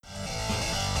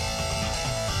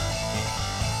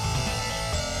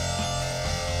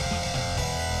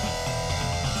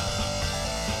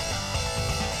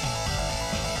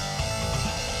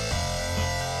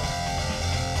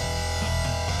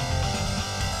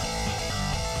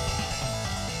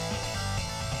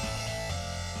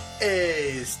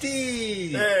Hey,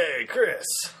 Steve! Hey, Chris!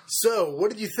 So,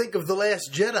 what did you think of The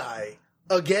Last Jedi?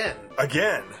 Again.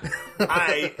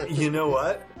 You know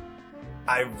what?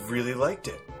 I really liked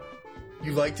it.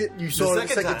 You liked it? You saw it the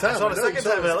second time. I saw it the second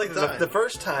time, and I liked it. it. The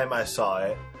first time I saw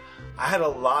it, I had a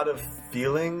lot of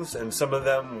feelings, and some of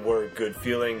them were good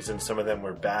feelings, and some of them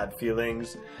were bad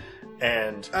feelings.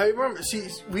 And I remember,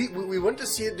 we went to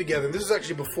see it together. This is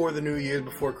actually before the New Year's,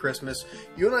 before Christmas.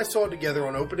 You and I saw it together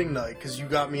on opening night because you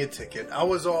got me a ticket. I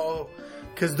was all...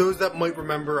 Because those that might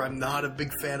remember, I'm not a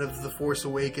big fan of The Force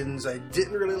Awakens. I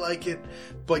didn't really like it.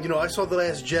 But, I saw The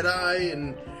Last Jedi,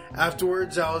 and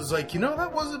afterwards I was like,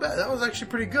 that wasn't bad. That was actually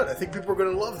pretty good. I think people are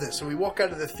going to love this. And we walk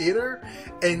out of the theater,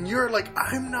 and you're like,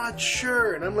 I'm not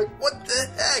sure. And I'm like, what the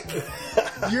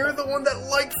heck? You're the one that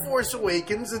liked Force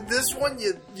Awakens, and this one,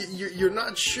 you're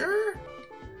not sure?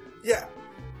 Yeah.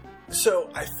 So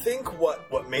I think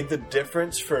what made the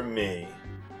difference for me...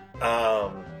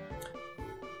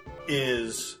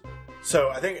 So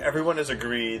I think everyone has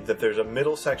agreed that there's a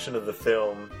middle section of the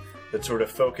film that's sort of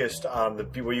focused on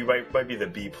what you might be the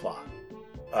B plot.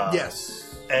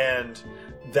 Yes. And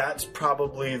that's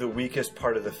probably the weakest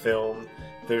part of the film.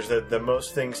 There's the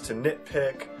most things to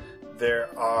nitpick. There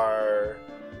are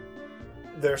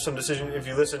some decisions. If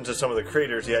you listen to some of the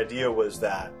creators, the idea was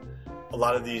that a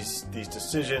lot of these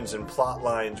decisions and plot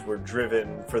lines were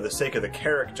driven for the sake of the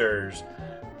characters,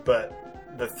 but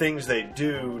the things they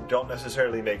do don't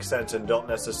necessarily make sense and don't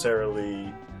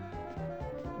necessarily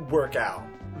work out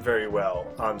very well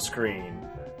on screen.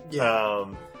 Yeah.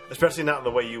 Especially not in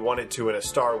the way you want it to in a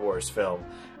Star Wars film.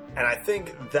 And I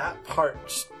think that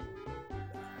part...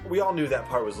 We all knew that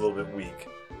part was a little bit weak.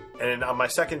 And on my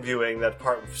second viewing, that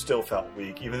part still felt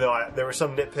weak, even though there were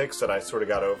some nitpicks that I sort of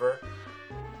got over.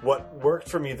 What worked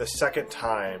for me the second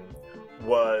time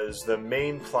was the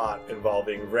main plot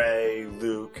involving Rey,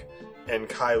 Luke, and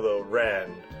Kylo Ren,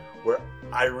 where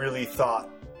I really thought,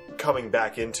 coming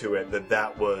back into it,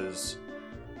 that was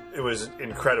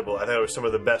incredible. I thought it was some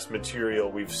of the best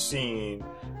material we've seen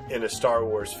in a Star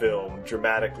Wars film,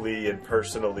 dramatically and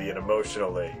personally and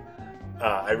emotionally.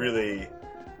 I really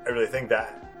think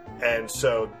that. And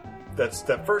so that's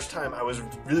the first time I was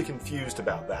really confused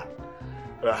about that,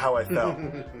 about how I felt.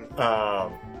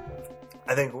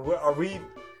 I think,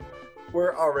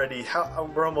 we're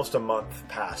almost a month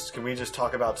past. Can we just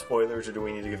talk about spoilers, or do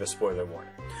we need to give a spoiler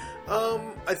warning?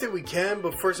 I think we can,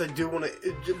 but first I do want to...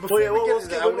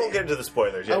 We'll get into the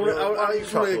spoilers. Yeah, I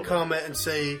just want to comment and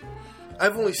say,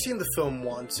 I've only seen the film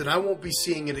once, and I won't be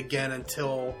seeing it again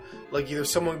until, either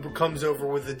someone comes over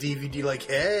with a DVD like,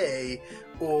 hey,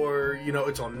 or,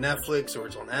 it's on Netflix, or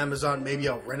it's on Amazon. Maybe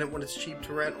I'll rent it when it's cheap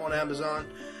to rent on Amazon.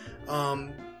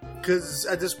 Because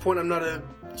at this point, I'm not a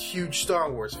huge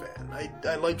Star Wars fan.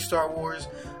 I like Star Wars.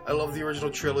 I love the original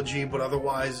trilogy, but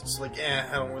otherwise it's like,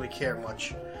 I don't really care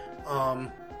much.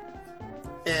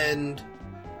 And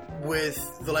with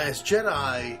The Last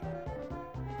Jedi,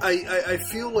 I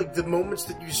feel like the moments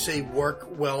that you say work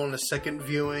well in a second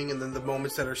viewing, and then the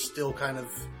moments that are still kind of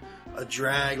a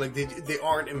drag, they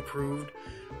aren't improved.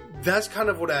 That's kind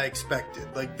of what I expected.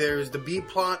 There's the B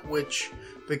plot, which,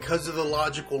 because of the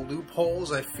logical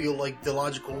loopholes, I feel like the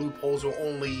logical loopholes will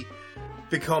only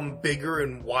become bigger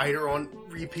and wider on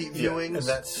repeat viewings.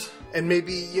 Yeah, and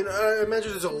maybe, I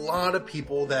imagine there's a lot of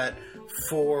people that,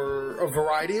 for a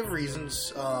variety of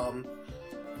reasons,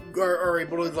 are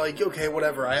able to, okay,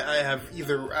 whatever, I have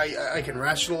either, I can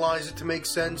rationalize it to make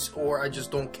sense, or I just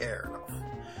don't care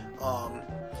enough.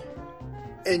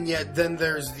 And yet, then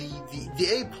there's the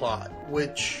A plot,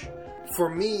 which, for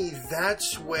me,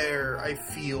 that's where I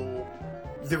feel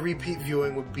the repeat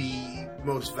viewing would be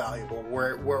most valuable,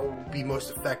 where it would be most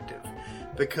effective.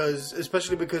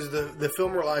 Especially because the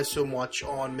film relies so much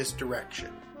on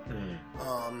misdirection.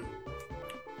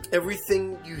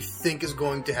 Everything you think is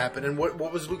going to happen, and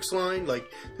what was Luke's line?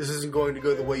 This isn't going to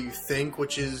go the way you think,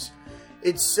 which is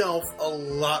itself a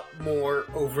lot more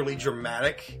overly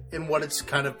dramatic in what it's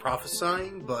kind of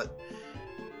prophesying, but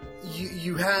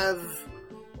you have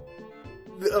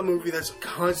a movie that's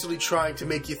constantly trying to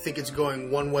make you think it's going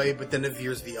one way, but then it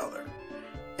veers the other.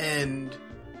 And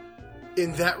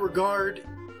in that regard,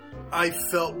 I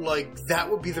felt like that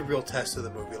would be the real test of the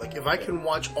movie. If I can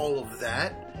watch all of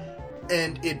that,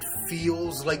 and it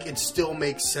feels like it still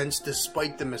makes sense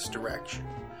despite the misdirection.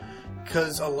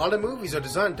 Because a lot of movies are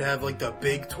designed to have the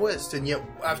big twist, and yet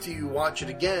after you watch it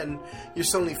again, you're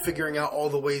suddenly figuring out all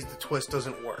the ways the twist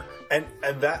doesn't work. And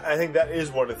that, I think that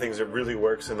is one of the things that really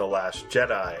works in The Last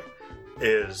Jedi,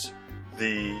 is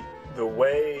the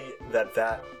way that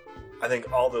I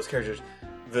think all those characters,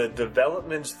 the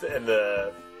developments and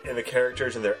the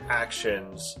characters and their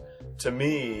actions to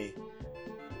me,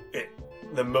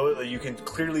 you can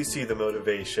clearly see the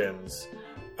motivations.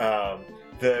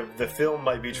 The film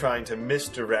might be trying to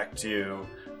misdirect you,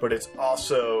 but it's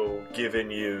also given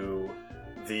you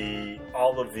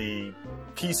all of the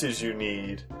pieces you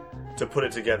need to put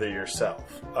it together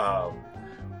yourself.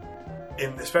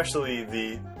 Especially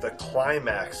the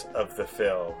climax of the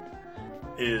film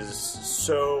is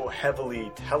so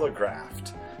heavily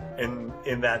telegraphed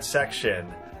in that section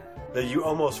that you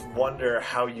almost wonder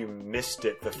how you missed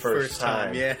it the first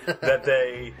time. Yeah. That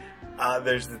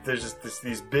there's just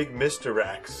these big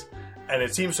misdirects, and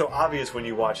it seems so obvious when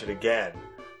you watch it again.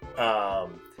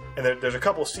 And there's a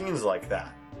couple scenes like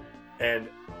that, and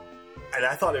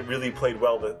I thought it really played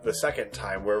well the second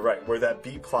time. Where that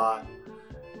B plot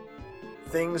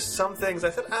some things I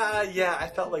said, yeah, I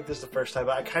felt like this the first time,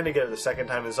 but I kind of get it the second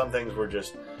time, and some things were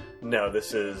just, no,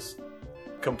 this is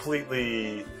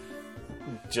completely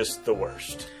just the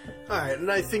worst. Alright, and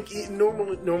I think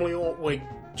normally like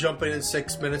jump in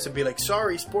 6 minutes and be like,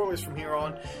 sorry, spoilers from here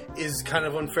on, is kind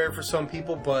of unfair for some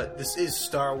people, but this is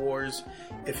Star Wars.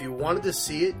 If you wanted to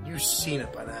see it, you've seen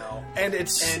it by now. And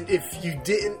if you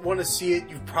didn't want to see it,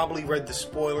 you've probably read the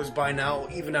spoilers by now,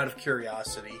 even out of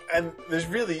curiosity. And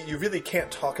you really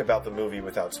can't talk about the movie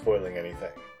without spoiling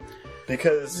anything.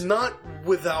 Because... Not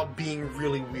without being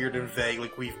really weird and vague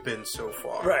like we've been so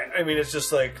far. Right. I mean, it's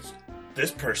just like, this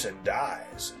person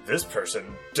dies. This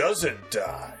person doesn't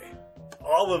die.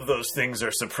 All of those things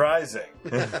are surprising.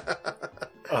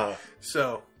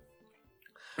 So...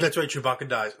 That's right, Chewbacca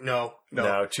dies. No,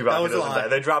 Chewbacca doesn't die.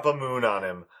 They drop a moon on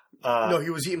him. No, he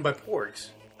was eaten by porgs.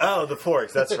 Oh, the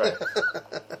porgs, that's right.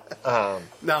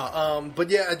 But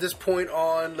yeah, at this point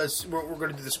on, we're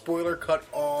going to do the spoiler cut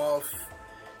off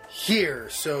here.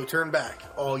 So turn back,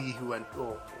 all ye who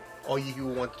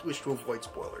wish to avoid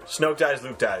spoilers. Snoke dies,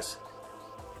 Luke dies.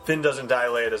 Finn doesn't die,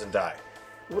 Leia doesn't die.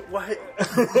 Why?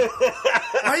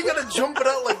 Why you gotta jump it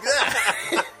out like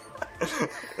that?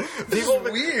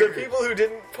 The people who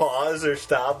didn't pause or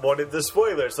stop wanted the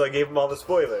spoilers, so I gave them all the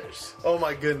spoilers. Oh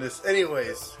my goodness.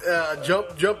 Anyways,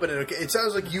 jumping in. Okay, it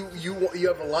sounds like you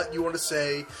have a lot you want to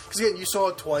say, because again, you saw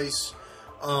it twice.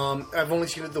 I've only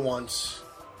seen it the once.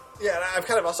 Yeah, and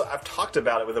I've talked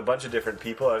about it with a bunch of different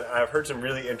people, and I've heard some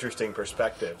really interesting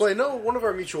perspectives. Well, I know one of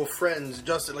our mutual friends,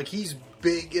 Justin, like he's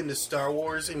big into Star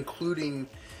Wars, including.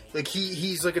 Like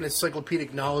he's like an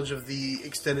encyclopedic knowledge of the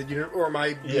extended universe, or am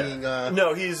I being?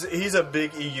 No, he's a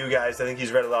big EU guy. I think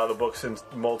he's read a lot of the books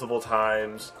multiple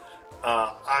times.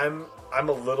 I'm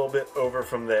a little bit over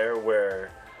from there,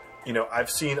 where I've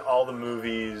seen all the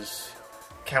movies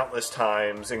countless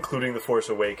times, including The Force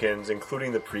Awakens,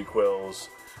 including the prequels.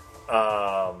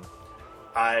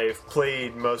 I've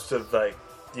played most of the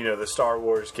Star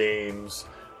Wars games.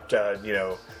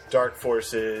 Dark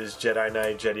Forces, Jedi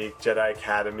Knight, Jedi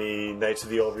Academy, Knights of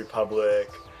the Old Republic,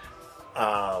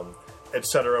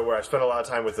 etc., where I spent a lot of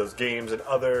time with those games and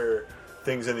other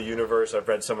things in the universe. I've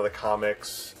read some of the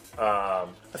comics. I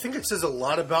think it says a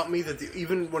lot about me that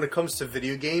even when it comes to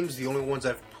video games, the only ones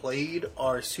I've played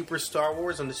are Super Star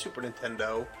Wars on the Super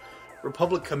Nintendo,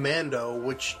 Republic Commando,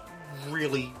 which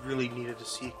really, really needed a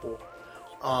sequel,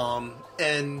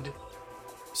 and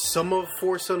some of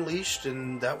Force Unleashed,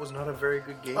 and that was not a very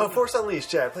good game. Oh, Force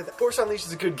Unleashed, yeah. I played that. Force Unleashed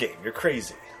is a good game. You're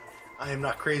crazy. I am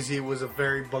not crazy. It was a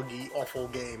very buggy, awful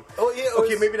game. Oh, yeah.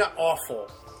 Okay, maybe not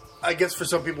awful. I guess for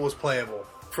some people it was playable.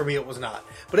 For me, it was not.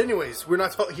 But anyways, we're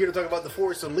not here to talk about The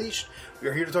Force Unleashed. We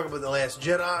are here to talk about The Last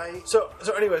Jedi. So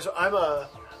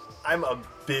I'm a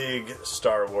big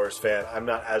Star Wars fan. I'm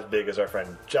not as big as our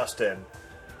friend Justin.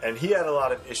 And he had a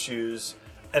lot of issues.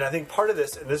 And I think part of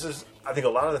this, and this is, I think a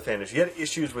lot of the fan issues, he had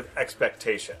issues with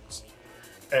expectations.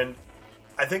 And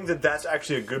I think that's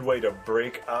actually a good way to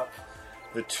break up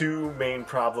the two main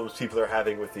problems people are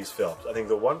having with these films. I think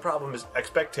the one problem is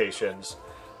expectations,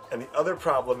 and the other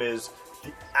problem is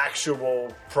the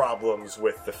actual problems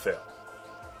with the film.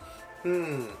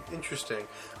 Interesting.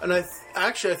 And I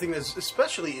think that's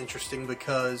especially interesting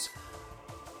because,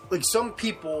 like, some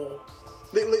people...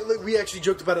 Like we actually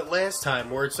joked about it last time,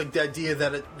 where it's like the idea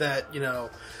that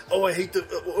I hate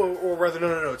or rather,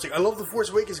 no. It's like I love The Force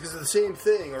Awakens because of the same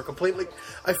thing, or complain. Like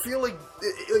I feel like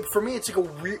for me, it's like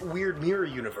a weird mirror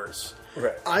universe.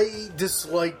 Right. I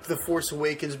disliked The Force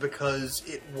Awakens because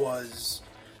it was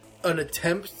an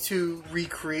attempt to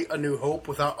recreate A New Hope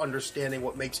without understanding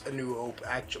what makes A New Hope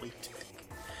actually tick.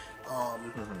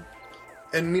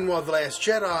 And meanwhile, The Last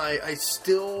Jedi,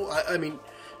 I mean.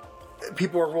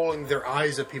 People are rolling their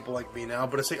eyes at people like me now,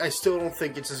 but it's like I still don't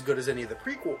think it's as good as any of the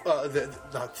prequel.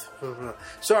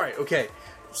 Sorry, okay,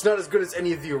 it's not as good as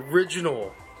any of the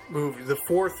original movies, the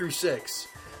 4 through 6.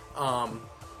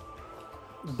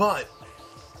 but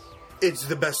it's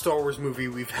the best Star Wars movie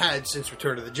we've had since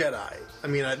Return of the Jedi. I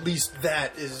mean, at least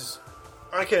that is...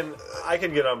 I can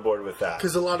get on board with that.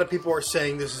 Because a lot of people are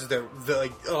saying this is a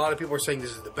lot of people are saying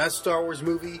this is the best Star Wars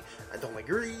movie. I don't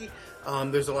agree.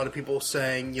 There's a lot of people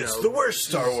saying, it's the worst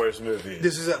Star Wars movie.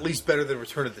 This is at least better than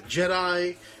Return of the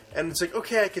Jedi. And it's like,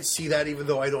 okay, I can see that, even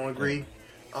though I don't agree.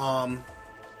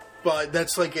 But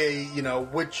that's like a,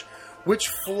 which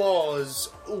flaws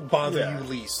bother you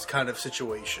least kind of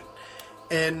situation.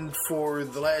 And for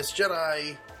The Last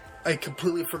Jedi, I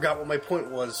completely forgot what my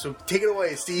point was. So take it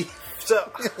away, Steve.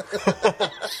 So,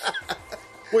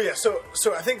 well, yeah. So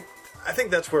I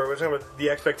think that's where we're talking about the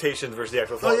expectations versus the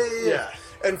actual film. Oh, yeah.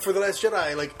 And for The Last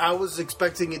Jedi, I was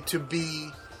expecting it to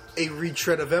be a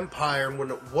retread of Empire, and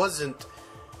when it wasn't,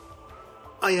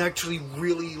 I actually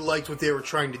really liked what they were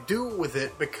trying to do with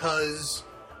it because,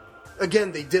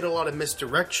 again, they did a lot of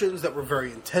misdirections that were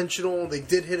very intentional. They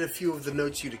did hit a few of the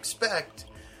notes you'd expect,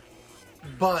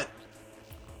 but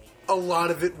a lot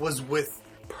of it was with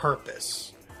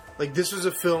purpose. This was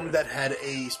a film that had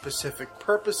a specific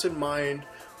purpose in mind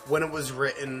when it was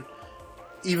written,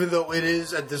 even though it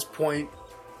is, at this point,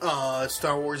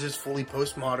 Star Wars is fully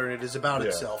postmodern. It is about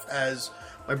itself, as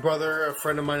my brother, a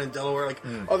friend of mine in Delaware,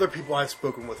 other people I've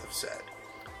spoken with have said.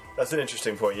 That's an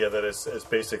interesting point. Yeah, that is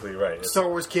basically right. Star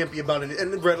Wars can't be about it,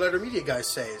 and the Red Letter Media guys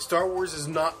say it. Star Wars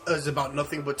is about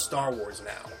nothing but Star Wars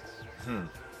now.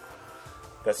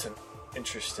 That's an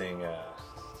interesting. I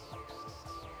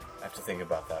have to think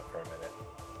about that for a minute.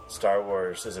 Star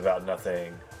Wars is about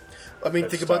nothing. I mean,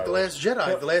 think about The Last Jedi.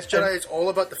 No, The Last Jedi is all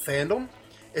about the fandom.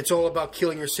 It's all about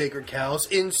killing your sacred cows,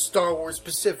 in Star Wars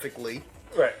specifically.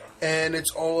 Right. And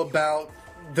it's all about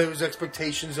those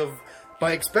expectations of,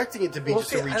 by expecting it to be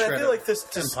just a retread and I feel like this,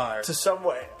 of Empire.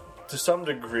 To some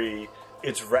degree,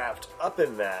 it's wrapped up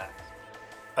in that.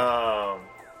 But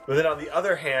then on the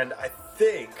other hand, I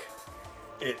think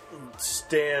it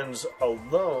stands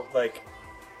alone.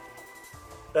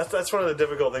 That's one of the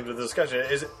difficult things with the discussion.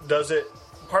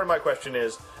 Part of my question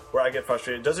is, where I get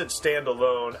frustrated, does it stand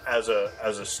alone as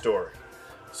a story?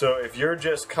 So if you're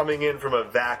just coming in from a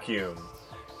vacuum,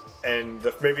 and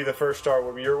maybe the first Star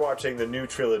Wars, you're watching the new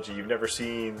trilogy, you've never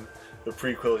seen the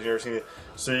prequels, you've never seen it,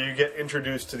 so you get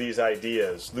introduced to these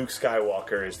ideas. Luke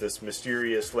Skywalker is this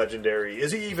mysterious, legendary,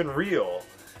 is he even real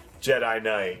Jedi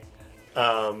Knight?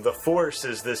 The Force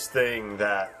is this thing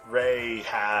that Rey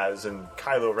has and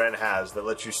Kylo Ren has that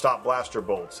lets you stop blaster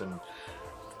bolts and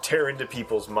tear into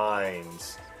people's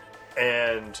minds.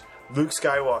 And Luke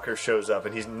Skywalker shows up,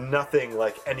 and he's nothing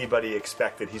like anybody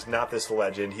expected. He's not this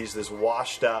legend. He's this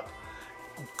washed-up,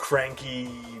 cranky,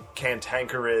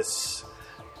 cantankerous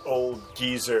old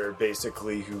geezer,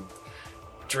 basically, who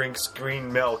drinks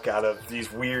green milk out of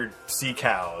these weird sea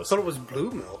cows. I thought it was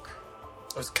blue milk.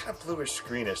 It was kind of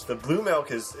bluish-greenish. The blue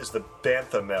milk is the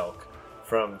bantha milk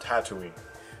from Tatooine.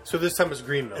 So this time it's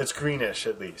green milk. It's greenish,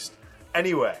 at least.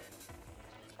 Anyway.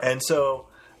 And so...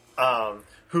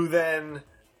 who then,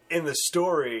 in the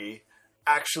story,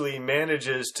 actually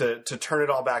manages to turn it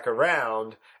all back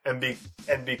around and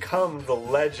become the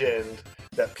legend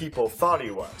that people thought he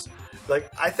was.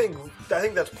 I think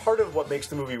that's part of what makes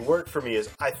the movie work for me. Is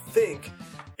I think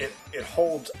it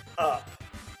holds up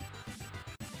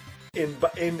in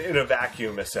a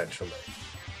vacuum, essentially.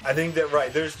 I think that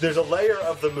there's a layer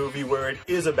of the movie where it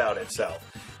is about itself.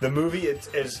 The movie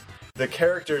is. The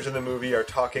characters in the movie are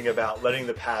talking about letting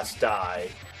the past die,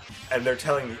 and they're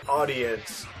telling the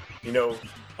audience,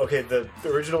 okay, the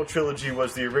original trilogy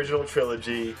was the original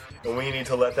trilogy, and we need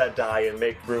to let that die and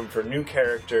make room for new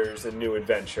characters and new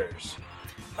adventures.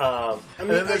 And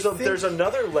then there's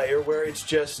another layer where it's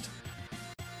just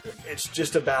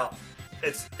about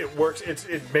it works.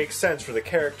 It makes sense for the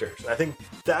characters. I think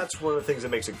that's one of the things that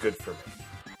makes it good for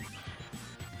me.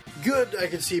 Good, I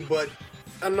can see, but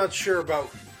I'm not sure about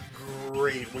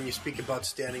great when you speak about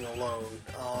standing alone.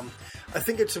 I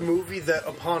think it's a movie that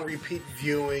upon repeat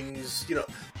viewings,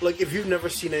 if you've never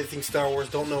seen anything Star Wars,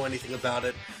 don't know anything about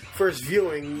it, first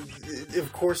viewing,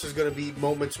 of course there's going to be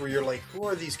moments where you're like, who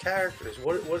are these characters?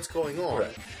 What's going on?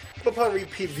 Right. But upon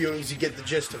repeat viewings, you get the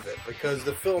gist of it, because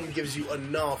the film gives you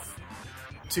enough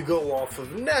to go off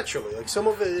of naturally. Some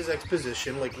of it is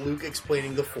exposition, like Luke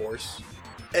explaining the Force,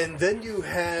 and then you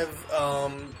have...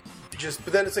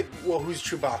 but then it's who's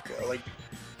Chewbacca?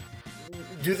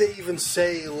 Do they even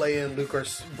say Leia and Luke are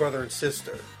brother and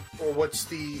sister? Or what's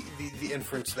the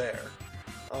inference there?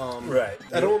 Right.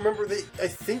 I don't remember. I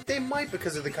think they might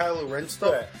because of the Kylo Ren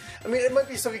stuff. Right. I mean, it might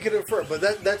be something you could infer, but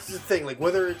that's the thing.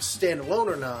 Whether it's standalone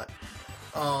or not,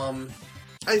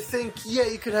 I think,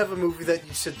 you could have a movie that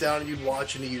you'd sit down and you'd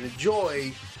watch and you'd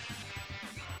enjoy,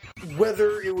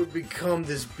 Whether it would become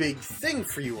this big thing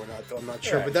for you or not, though, I'm not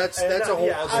sure. Right. But that's And a whole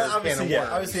yeah, other obviously, can of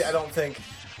worms. Obviously, I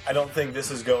don't think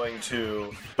this is going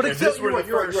to. But if it this tells, were the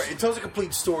you're first- right. It tells a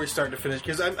complete story start to finish,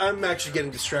 because I'm actually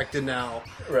getting distracted now.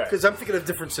 Right. Because I'm thinking of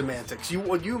different semantics.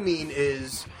 What you mean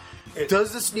is,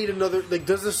 does this need another, like,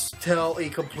 does this tell a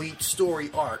complete story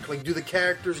arc? Like, do the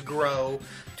characters grow?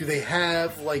 Do they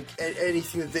have, like,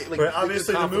 anything that they, like... Right,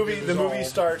 obviously, the conflict movie is the movie resolved?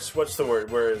 starts. What's the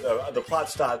word? Where the plot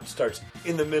starts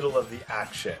in the middle of the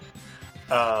action.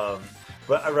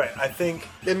 But right, I think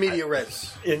In media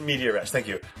res. in media res. Thank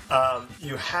you.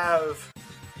 You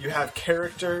have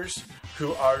characters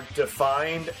who are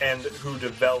defined and who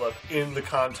develop in the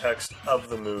context of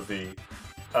the movie.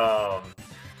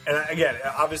 And again,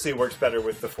 obviously, it works better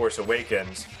with The Force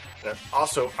Awakens. And I'd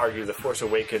also argue The Force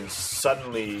Awakens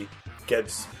suddenly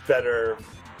gets better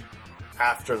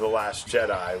after The Last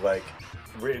Jedi. Like,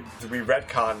 we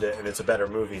retconned it, and it's a better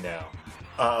movie now.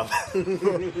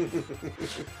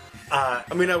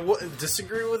 I mean, I wouldn't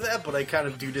disagree with that, but I kind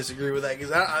of do disagree with that,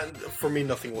 because for me,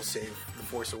 nothing will save The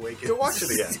Force Awakens. Go watch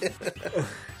it again.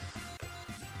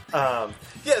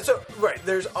 Yeah, so, right,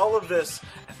 there's all of this,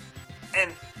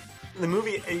 and the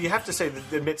movie, you have to say,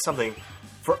 admit something,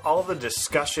 for all the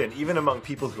discussion, even among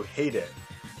people who hate it,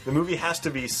 the movie has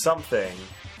to be something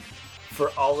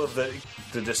for all of the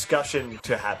discussion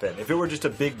to happen. If it were just a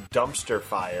big dumpster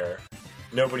fire,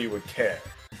 nobody would care.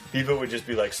 People would just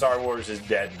be like, Star Wars is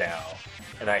dead now,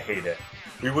 and I hate it.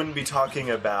 We wouldn't be talking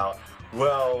about,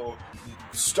 well,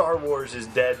 Star Wars is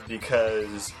dead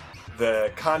because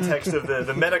the context of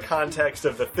the meta context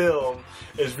of the film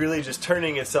is really just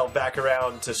turning itself back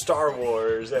around to Star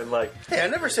Wars, and like, Hey, I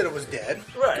never said it was dead.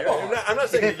 right. Come on. I'm not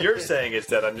saying that you're saying it's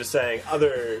dead. I'm just saying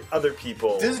other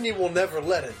people. Disney will never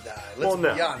let it die. Let's Well,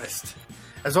 no. be honest.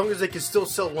 As long as they can still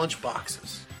sell lunch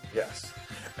boxes. Yes.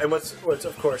 And what's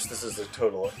of course, this is a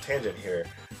total tangent here,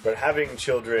 but having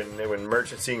children when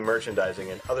seeing merchandising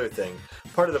and other things,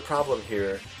 part of the problem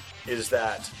here is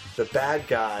that the bad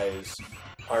guys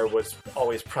are what's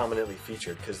always prominently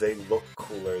featured because they look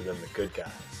cooler than the good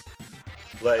guys.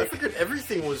 I Like, figured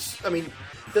everything was. I mean,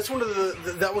 that's one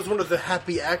of that was one of the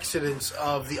happy accidents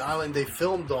of the island they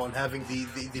filmed on, having the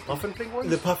puffin penguins,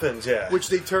 the puffins, yeah. which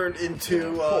they turned into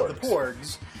the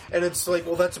porgs. And it's like,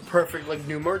 well, that's a perfect like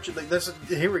new merchant. Like,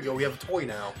 here we go. We have a toy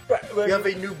now. Right, but we have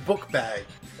a new book bag.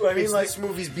 Well, I mean, It's like- this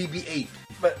movie's BB-8.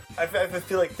 But I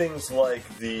feel like things like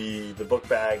the book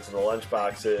bags and the lunch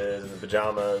boxes and the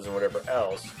pajamas and whatever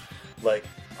else, like,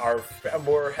 are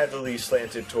more heavily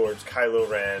slanted towards Kylo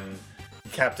Ren,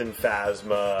 Captain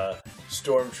Phasma,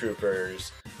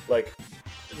 Stormtroopers. Like,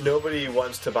 nobody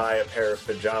wants to buy a pair of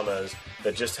pajamas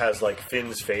that just has, like,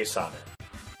 Finn's face on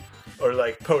it. Or,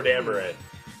 like, Poe Dameron.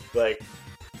 Like,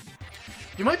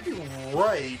 You might be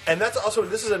right. and that's also,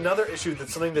 this is another issue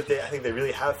that's something that I think they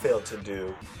really have failed to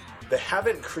do. They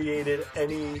haven't created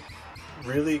any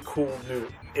really cool new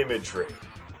imagery.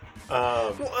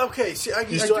 Well, okay. See, I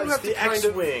do You still have have to the kind of.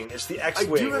 X-wing. It's the I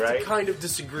X-wing, do have right? to kind of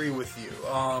disagree with you.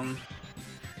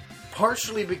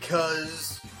 Partially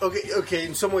because okay,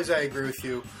 in some ways I agree with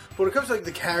you. But when it comes to like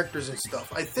the characters and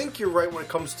stuff, I think you're right when it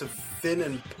comes to Finn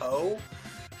and Poe.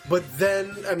 But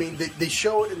then, I mean, they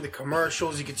show it in the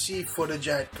commercials. You can see footage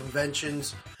at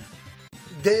conventions.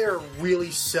 They are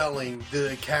really selling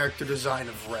the character design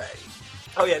of Rey.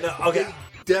 Oh yeah, no, okay. They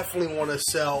definitely want to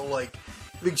sell like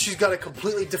she's got a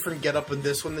completely different getup in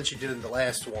this one than she did in the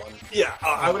last one. Yeah,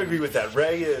 I would agree with that.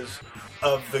 Rey is,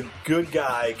 of the good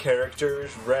guy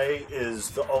characters, Rey is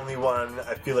the only one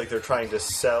I feel like they're trying to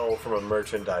sell from a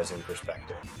merchandising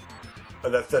perspective.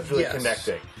 That's really Yes.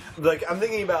 connecting. Like, I'm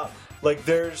thinking about, like,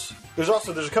 there's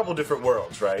a couple different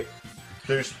worlds, right?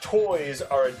 There's toys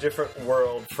are a different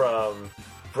world from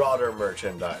broader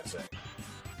merchandising,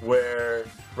 where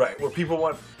people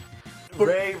want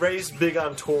Rey's big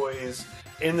on toys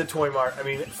in the toy mart. I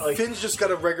mean, like, Finn's just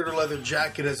got a regular leather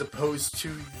jacket as opposed to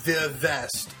the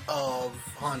vest of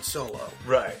Han Solo.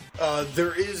 right.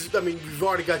 There is, I mean, we've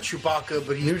already got Chewbacca,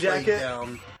 but he's New played jacket?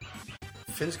 down.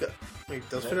 Finn's got. Wait,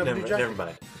 does Finn have a Never, new jacket? never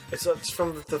mind. It's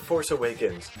from The Force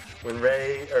Awakens when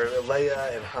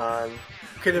Leia and Han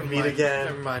Okay, never meet mind. again.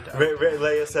 Never mind.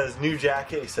 Leia says new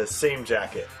jacket. He says same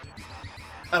jacket.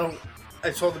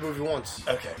 I saw the movie once.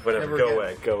 Okay, whatever. Never Go again.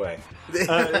 away. Go away. Yeah,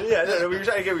 no, I get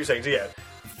what you're saying. So yeah,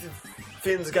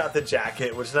 Finn's got the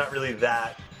jacket, which is not really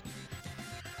that.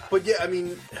 But yeah, I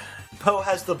mean, Poe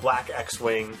has the black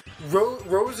X-wing.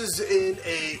 Rose is in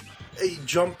a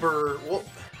jumper. Well,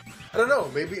 I don't know.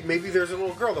 Maybe there's a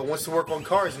little girl that wants to work on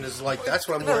cars and is like, that's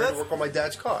what I'm No, wearing to that's- work on my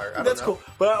dad's car. I don't That's know. cool.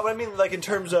 But I mean, like, in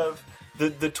terms of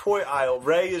the toy aisle,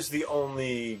 Rey is the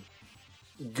only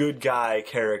good guy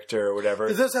character or whatever.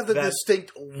 It does have the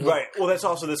distinct look. Right. Well, that's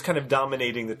also this kind of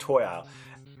dominating the toy aisle.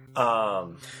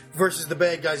 Versus the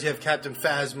bad guys, you have Captain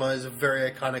Phasma is a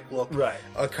very iconic look. Right.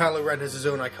 Kylo Ren has his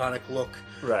own iconic look.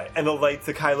 Right. And the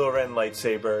Kylo Ren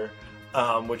lightsaber,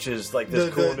 which is like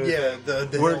this cool new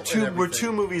thing. We're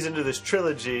two movies into this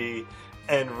trilogy,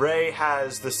 and Rey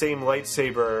has the same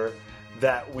lightsaber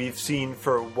that we've seen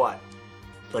for what?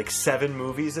 Like 7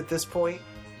 movies at this point?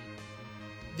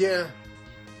 Yeah.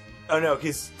 Oh no,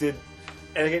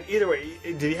 and again, either way,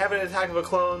 did he have an Attack of the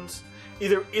Clones?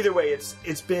 Either way,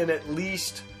 it's been at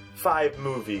least 5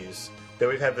 movies that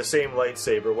we've had the same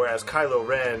lightsaber, whereas Kylo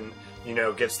Ren,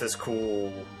 gets this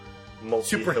cool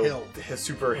super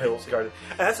hilt guard.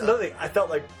 And that's another thing. I felt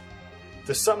like,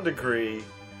 to some degree,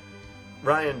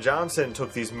 Rian Johnson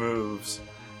took these moves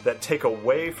that take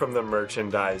away from the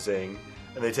merchandising,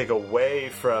 and they take away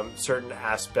from certain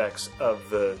aspects of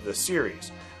the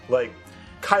series. Like,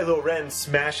 Kylo Ren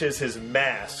smashes his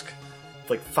mask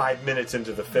like 5 minutes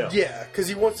into the film. Yeah, because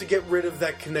he wants to get rid of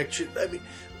that connection. I mean,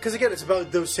 because again, it's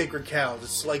about those sacred cows.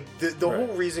 It's like the whole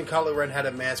reason Kylo Ren had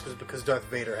a mask was because Darth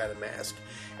Vader had a mask.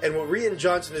 And what Rian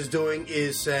Johnson is doing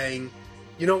is saying,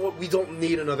 you know what, we don't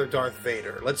need another Darth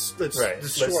Vader. Let's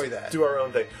destroy that. Do our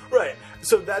own thing. Right.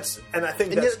 So that's, and I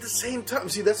think and yet at the same time,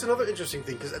 see, that's another interesting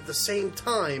thing, because at the same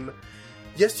time,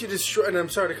 yes, you destroy, and I'm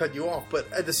sorry to cut you off, but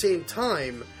at the same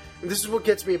time, and this is what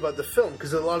gets me about the film,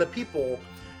 because a lot of people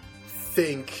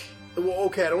think, well,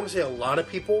 okay, I don't want to say a lot of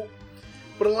people,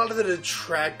 but a lot of the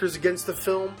detractors against the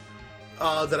film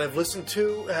that I've listened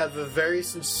to have a very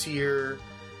sincere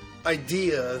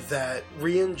idea that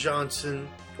Rian Johnson,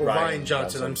 or Rian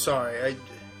Johnson, I'm sorry,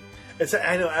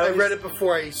 I read it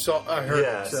before I heard it.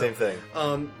 Yeah, same thing.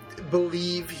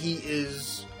 Believe he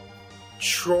is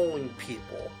trolling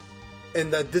people,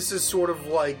 and that this is sort of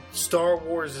like Star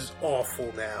Wars is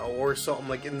awful now, or something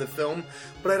like in the film.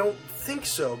 But I don't think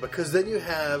so, because then you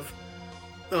have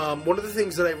one of the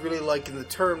things that I really like in the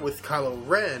turn with Kylo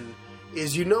Ren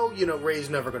is Rey's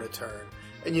never going to turn,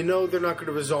 and they're not going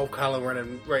to resolve Kylo Ren,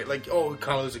 and right, like, oh,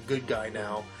 Kylo's a good guy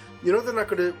now. They're not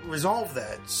going to resolve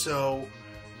that. So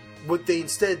what they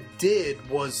instead did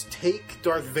was take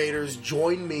Darth Vader's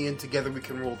 "join me and together we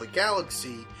can rule the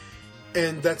galaxy,"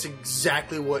 and that's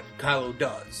exactly what Kylo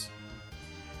does.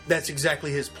 That's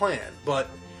exactly his plan. But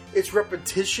it's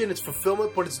repetition, it's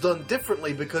fulfillment, but it's done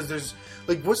differently, because there's,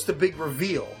 like, what's the big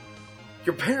reveal?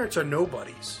 Your parents are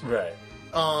nobodies. Right.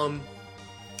 And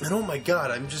oh my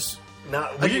god, I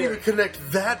didn't even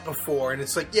connect that before, and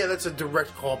it's like, yeah, that's a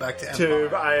direct callback to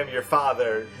Empire. I am your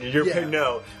father. You're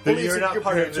not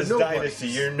part of this dynasty.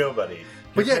 You're nobody.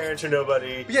 Your parents are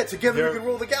nobody. But yeah, together we can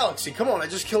rule the galaxy. Come on, I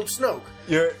just killed Snoke.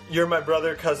 You're my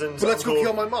brother, cousin's But let's go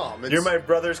kill my mom. You're my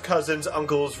brother's cousin's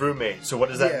uncle's roommate. So what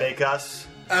does that make us?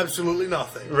 Absolutely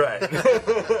nothing. Right.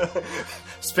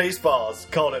 Spaceballs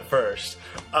called it first.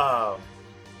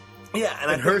 Yeah,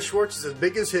 and her Schwartz is as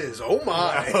big as his. Oh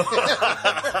my!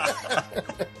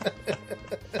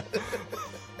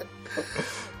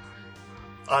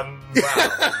 Wow.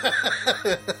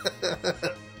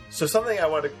 So something I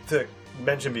wanted to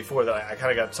mention before that I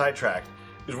kind of got sidetracked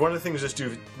is one of the things this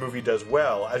movie does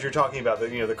well, as you're talking about the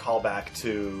callback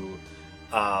to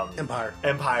Empire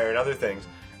and other things,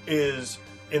 is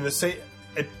in the same.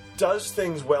 It does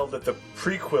things well that the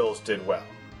prequels did well.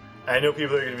 I know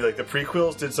people are going to be like, the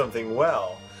prequels did something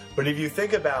well, but if you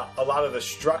think about a lot of the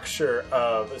structure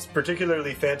of,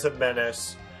 particularly Phantom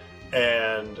Menace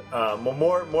and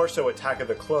more so Attack of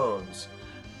the Clones,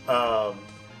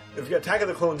 Attack of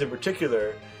the Clones in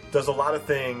particular does a lot of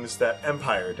things that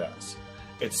Empire does.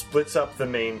 It splits up the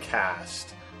main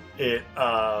cast. It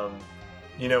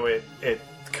it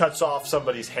cuts off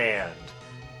somebody's hand.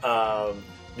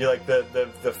 Like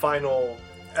the final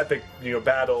epic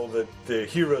battle that the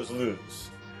heroes lose,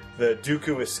 the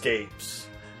Dooku escapes,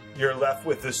 you're left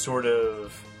with this sort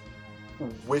of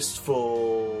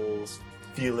wistful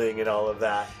feeling and all of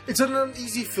that. It's an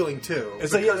uneasy feeling too.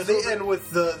 It's like they end with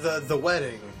the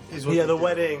wedding. The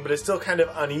wedding, but it's still kind of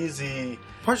uneasy,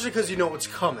 partially because you know what's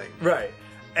coming, right?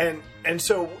 And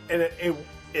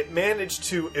it managed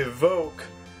to evoke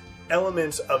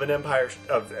elements of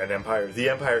The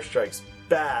Empire Strikes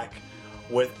Back,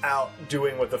 without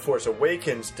doing what The Force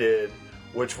Awakens did,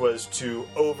 which was to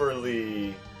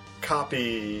overly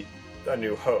copy A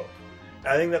New Hope. And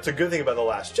I think that's a good thing about The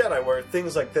Last Jedi, where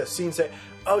things like this, scenes say,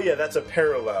 oh yeah, that's a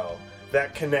parallel,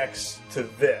 that connects to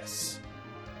this.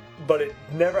 But it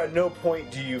never, at no point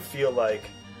do you feel like...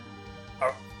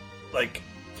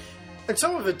 And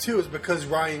some of it, too, is because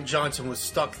Rian Johnson was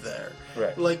stuck there.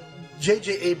 Right. Like,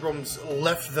 J.J. Abrams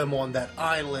left them on that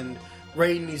island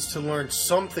Rey needs to learn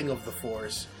something of the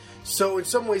Force. So in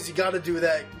some ways, you got to do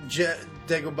that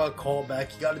Dagobah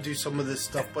callback. You got to do some of this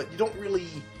stuff, but you don't really.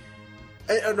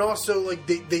 And also, like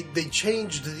they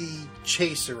changed the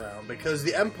chase around because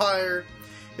the Empire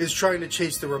is trying to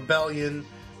chase the Rebellion,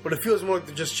 but it feels more like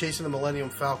they're just chasing the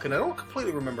Millennium Falcon. I don't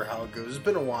completely remember how it goes. It's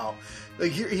been a while.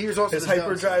 Like here's also his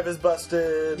hyperdrive is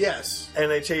busted. Yes, and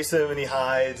they chase him, and he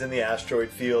hides in the asteroid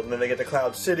field, and then they get to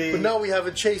Cloud City. But now we have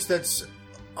a chase that's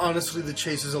honestly the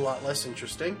chase is a lot less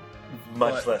interesting.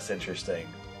 Much less interesting.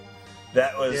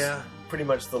 That was pretty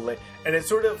much the link. And it's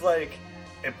sort of like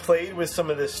it played with some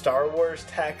of this Star Wars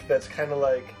tech that's kind of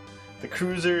like the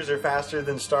cruisers are faster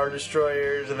than Star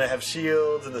Destroyers and they have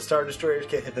shields and the Star Destroyers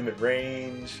can't hit them at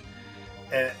range.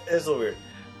 And it's a little weird.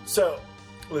 So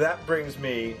that brings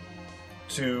me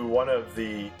to one of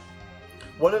the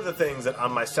things that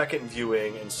on my second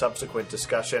viewing and subsequent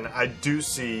discussion I do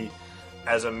see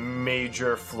as a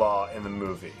major flaw in the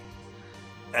movie.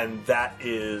 And that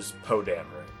is Poe Dameron.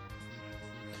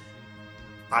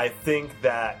 I think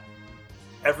that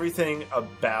everything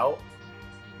about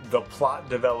the plot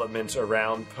developments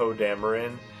around Poe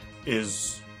Dameron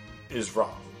is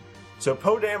wrong. So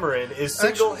Poe Dameron is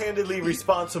single-handedly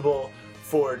responsible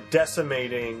for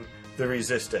decimating the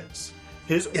Resistance.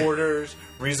 His orders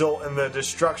result in the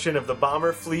destruction of the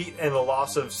bomber fleet and the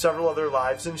loss of several other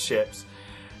lives and ships.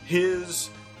 His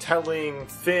telling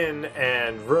Finn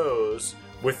and Rose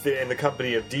in the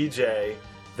company of DJ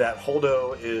that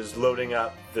Holdo is loading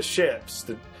up the ships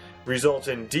that result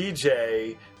in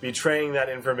DJ betraying that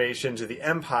information to the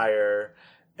Empire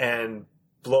and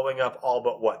blowing up all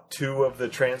but two of the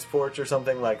transports or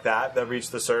something like that reach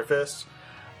the surface.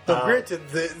 But granted,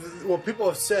 what people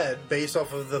have said based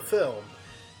off of the film,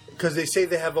 because they say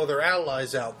they have other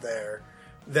allies out there,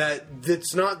 that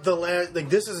it's not the last. Like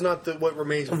this is not what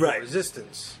remains of the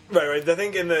Resistance. Right. I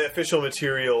think in the official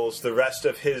materials, the rest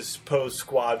of his Poe's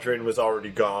squadron was already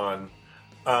gone.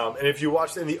 And if you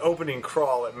watch in the opening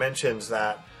crawl, it mentions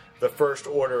that the First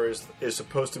Order is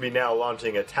supposed to be now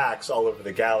launching attacks all over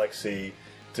the galaxy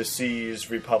to seize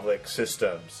Republic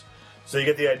systems. So you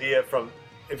get the idea from,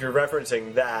 if you're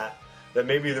referencing that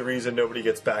maybe the reason nobody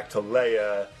gets back to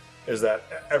Leia is that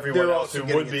everyone else who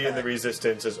would be in the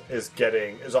Resistance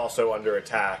is also under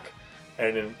attack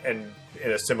and in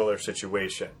a similar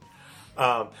situation.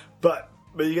 But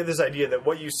you get this idea that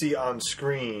what you see on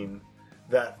screen,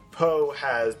 that Poe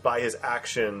has, by his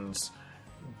actions,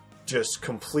 just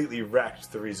completely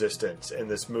wrecked the Resistance in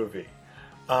this movie.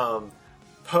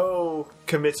 Poe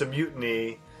commits a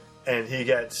mutiny, and he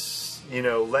gets,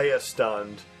 Leia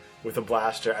stunned with a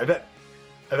blaster. I bet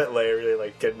Leia really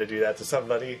liked getting to do that to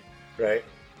somebody, right?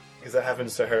 Because that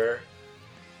happens to her.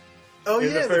 Oh,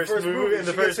 in the first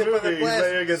movie,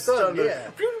 Leia gets stunned.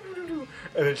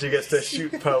 And then she gets to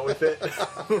shoot Poe with it.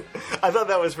 I thought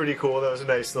that was pretty cool. That was a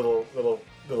nice little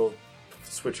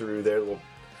switcheroo there.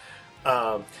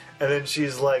 And then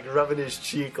she's like rubbing his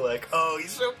cheek like, oh,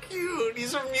 he's so cute.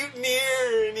 He's a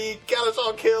mutineer and he got us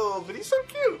all killed, but he's so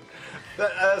cute.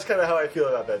 That's kind of how I feel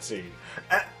about that scene.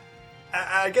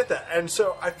 I get that. And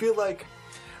so I feel like,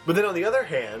 but then on the other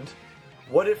hand,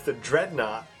 what if the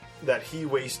Dreadnought that he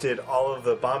wasted all of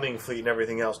the bombing fleet and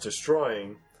everything else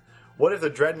destroying, what if the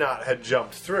Dreadnought had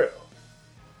jumped through?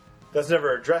 That's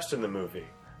never addressed in the movie.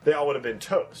 They all would have been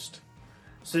toast.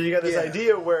 So you got this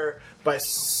idea where, by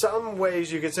some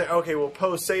ways, you could say, okay, well,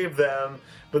 Poe saved them,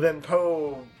 but then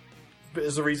Poe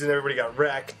is the reason everybody got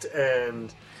wrecked,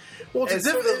 and... Well,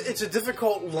 it's a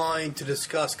difficult line to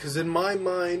discuss, because in my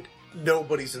mind,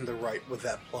 nobody's in the right with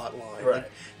that plot line. Right.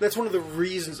 Like, that's one of the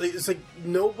reasons. It's like,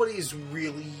 nobody's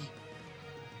really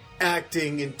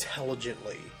acting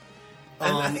intelligently.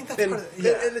 And I think that's part of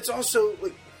it. And it's also,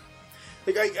 like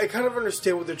I kind of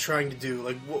understand what they're trying to do.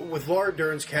 Like, with Laura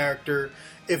Dern's character,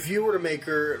 if you were to make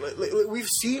her... we've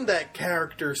seen that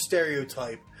character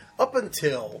stereotype up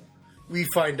until we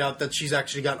find out that she's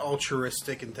actually got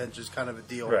altruistic intentions, kind of a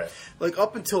deal. Right. Like,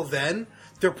 up until then,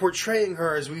 they're portraying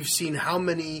her as we've seen how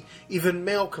many, even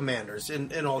male commanders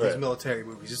in all these military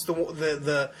movies. It's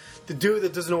the dude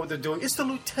that doesn't know what they're doing. It's the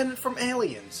lieutenant from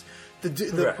Aliens.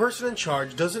 The person in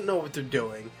charge doesn't know what they're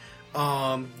doing.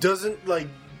 Doesn't,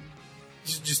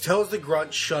 just tells the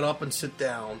grunt, shut up and sit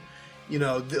down.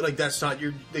 That's not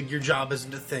your job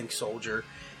isn't to think, soldier.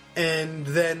 And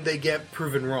then they get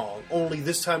proven wrong. Only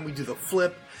this time we do the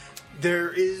flip. There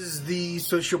is the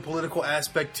socio-political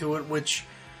aspect to it, which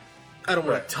I don't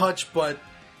want to touch, but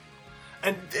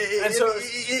so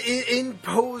in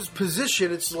Poe's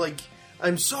position, it's like,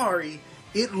 I'm sorry,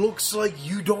 it looks like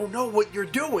you don't know what you're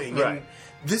doing. Right.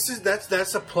 And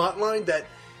that's a plot line that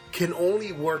can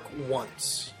only work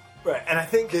once. Right, and I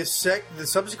think the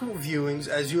subsequent viewings,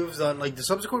 as you have done, like the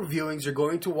subsequent viewings, you're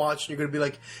going to watch and you're going to be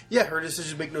like, yeah, her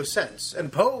decisions make no sense,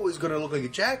 and Poe is going to look like a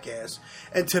jackass.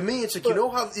 And to me, it's like you know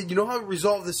how to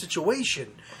resolve the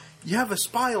situation. You have a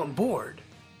spy on board,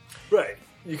 right?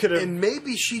 You could have, and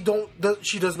maybe she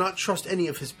does not trust any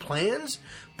of his plans,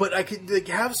 but I could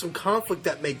have some conflict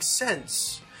that makes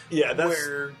sense. Yeah, that's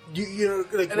where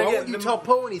why would you tell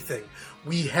Poe anything?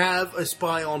 We have a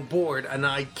spy on board, and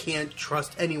I can't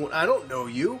trust anyone. I don't know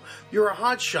you. You're a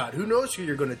hotshot. Who knows who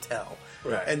you're going to tell?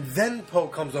 Right. And then Poe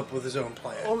comes up with his own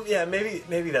plan. Well, yeah, maybe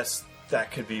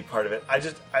that could be part of it. I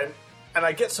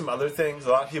get some other things. A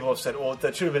lot of people have said, well,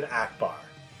 that should have been Akbar.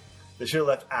 They should have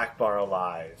left Akbar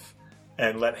alive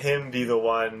and let him be the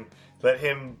one. Let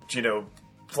him,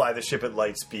 fly the ship at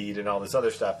light speed and all this other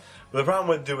stuff. But the problem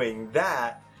with doing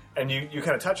that, and you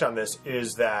kind of touch on this,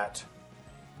 is that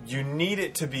you need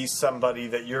it to be somebody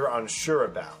that you're unsure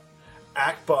about.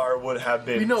 Akbar would have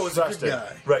been trusted. He's a good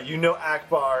guy. Right,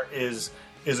 Akbar is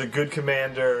a good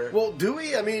commander. Well, do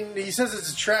we? I mean, he says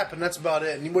it's a trap, and that's about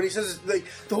it. And what he says is, like,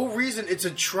 the whole reason it's a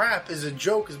trap is a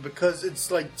joke is because it's,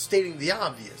 like, stating the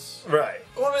obvious. Right.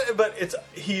 Well, but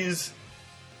he's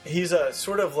a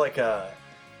sort of like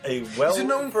he's a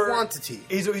known quantity.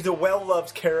 He's a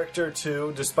well-loved character,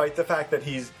 too, despite the fact that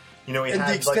he's... he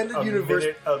had like a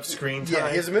minute of screen time. Yeah,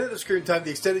 he has a minute of screen time.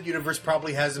 The extended universe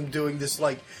probably has him doing this,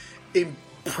 like,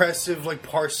 impressive, like,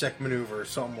 parsec maneuver or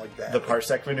something like that. The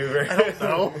parsec maneuver? I don't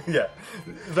know. Yeah.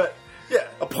 But, yeah.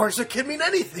 A parsec can mean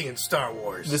anything in Star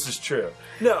Wars. This is true.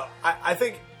 No, I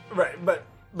think... Right,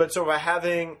 but so by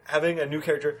having a new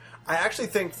character, I actually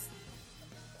think...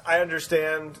 I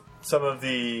understand some of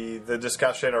the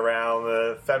discussion around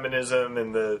the feminism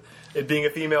and it being a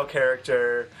female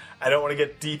character. I don't want to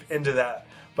get deep into that,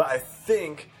 but I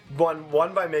think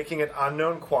one by making an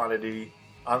unknown quantity,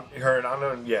 an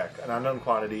unknown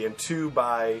quantity, and two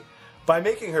by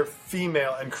making her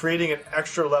female and creating an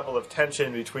extra level of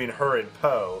tension between her and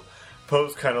Poe.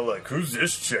 Poe's kind of like, who's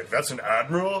this chick? That's an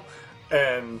admiral,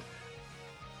 and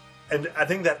I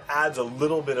think that adds a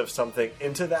little bit of something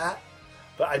into that.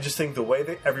 But I just think the way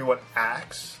that everyone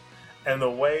acts and the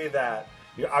way that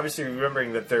you're obviously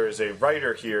remembering that there is a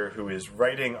writer here who is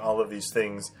writing all of these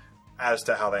things as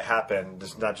to how they happen.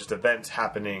 It's not just events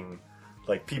happening,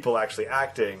 like people actually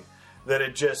acting, that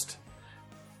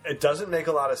it doesn't make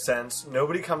a lot of sense.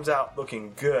 Nobody comes out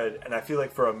looking good. And I feel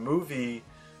like for a movie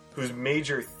whose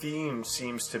major theme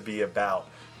seems to be about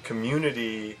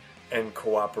community and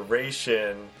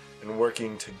cooperation and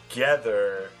working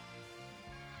together,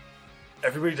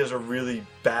 everybody does a really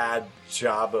bad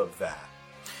job of that.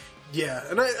 Yeah,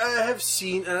 and I have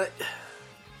seen...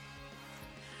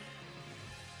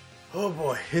 oh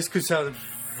boy, this could sound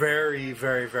very,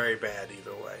 very, very bad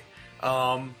either way.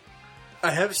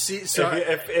 I have seen... So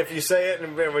if you say it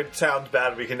and it sounds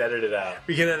bad, we can edit it out.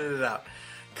 We can edit it out.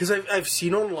 Because I've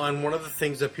seen online, one of the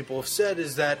things that people have said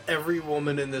is that every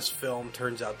woman in this film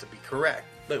turns out to be correct.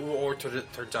 Or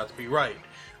turns out to be right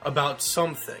about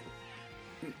something.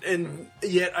 And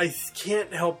yet I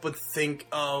can't help but think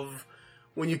of,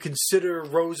 when you consider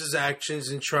Rose's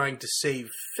actions in trying to save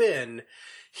Finn,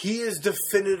 he is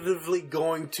definitively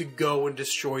going to go and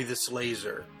destroy this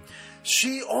laser.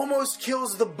 She almost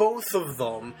kills the both of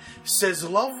them, says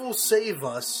love will save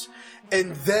us,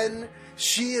 and then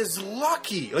she is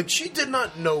lucky. Like, she did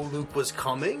not know Luke was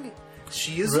coming.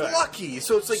 She is lucky.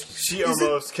 So it's like... She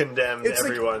almost condemned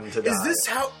everyone to die.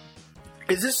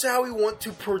 Is this how we want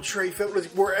to portray film,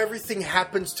 where everything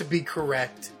happens to be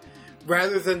correct,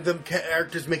 rather than the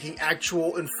characters making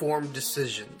actual informed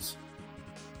decisions?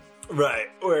 Right,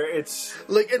 where it's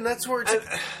like, and that's where and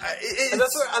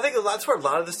that's where I think that's where a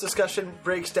lot of this discussion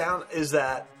breaks down. Is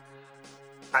that,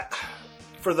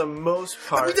 for the most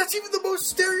part, I mean, that's even the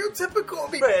most stereotypical.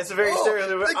 I mean, right, it's a very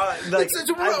stereotypical.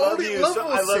 I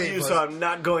love you, so I'm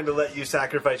not going to let you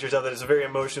sacrifice yourself. That it's a very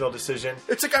emotional decision.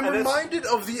 It's like I'm reminded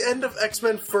of the end of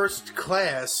X-Men First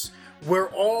Class, where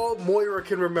all Moira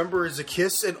can remember is a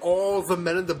kiss, and all the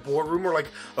men in the boardroom are like,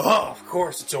 "Oh, of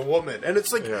course, it's a woman," and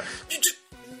it's like,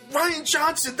 Rian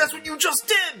Johnson, that's what you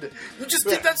just did. You just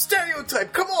did that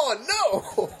stereotype. Come on,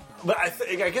 no. But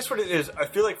I guess what it is, I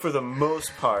feel like for the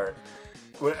most part,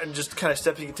 and just kind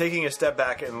of taking a step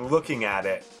back and looking at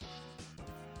it,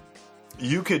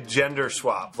 you could gender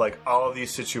swap like all of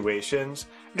these situations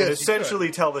and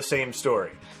essentially tell the same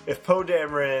story. If Poe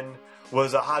Dameron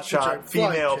was a hotshot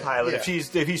female pilot, if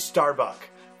he's Starbuck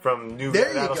from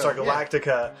Battlestar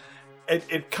Galactica,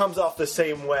 it comes off the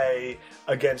same way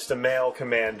against a male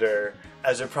commander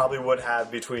as it probably would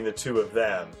have between the two of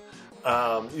them.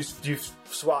 You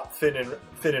swap Finn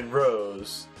and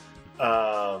Rose.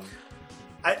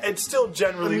 It still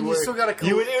generally you works. still gotta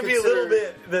It would be a little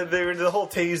consider- bit. The whole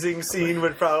tasing scene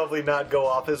would probably not go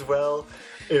off as well.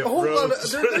 If a whole lot of,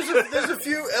 Rose- there's a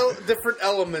few different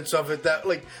elements of it that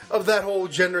like of that whole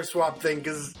gender swap thing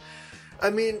because I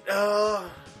mean I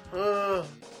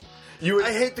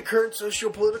hate the current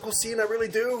socio-political scene. I really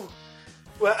do.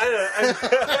 Well, I know.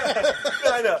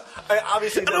 I know.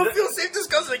 Obviously, I don't feel safe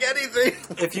discussing anything.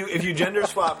 if you gender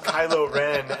swap Kylo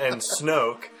Ren and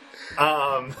Snoke,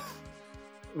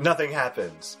 nothing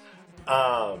happens.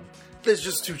 There's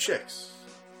just two chicks.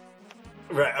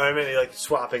 Right. I mean, like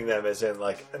swapping them as in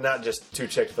like not just two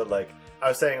chicks, but like I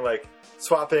was saying, like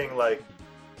swapping like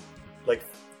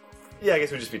yeah, I guess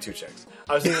it would just be two chicks.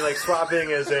 I was thinking like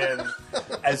swapping as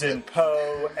in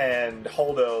Poe and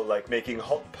Holdo, like making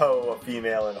Poe a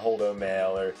female and Holdo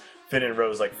male, or Finn and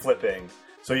Rose like flipping.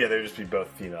 So yeah, they would just be both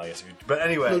female, I guess. But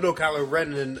anyway, No, Kylo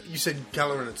Ren and you said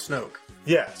Kylo Ren and Snoke.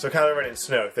 yeah. So Kylo Ren and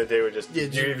Snoke, that they would just Yeah,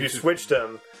 if you switched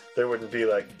them, there wouldn't be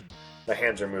like the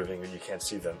hands are moving and you can't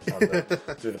see them on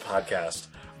through the podcast.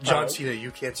 John Cena,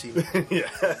 you can't see me. Yeah.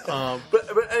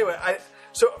 But anyway,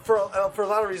 so for a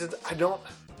lot of reasons, I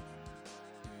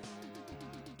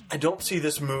don't see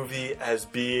this movie as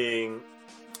being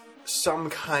some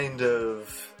kind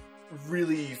of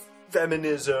really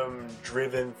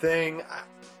feminism-driven thing.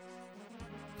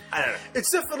 I don't know.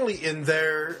 It's definitely in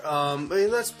there. I mean,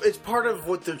 it's part of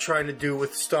what they're trying to do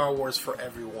with Star Wars for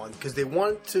everyone because they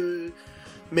want to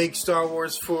make Star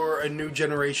Wars for a new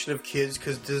generation of kids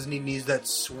because Disney needs that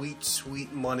sweet,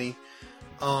 sweet money.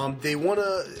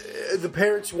 The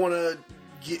parents want to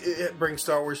bring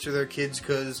Star Wars to their kids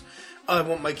because I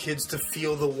want my kids to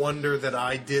feel the wonder that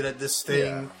I did at this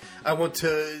thing. Yeah. I want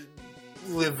to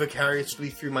live vicariously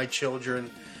through my children.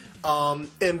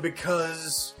 And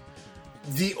because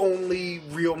the only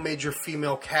real major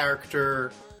female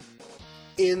character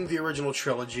in the original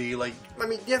trilogy, like, I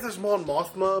mean, yeah, there's Mon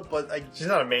Mothma, but She's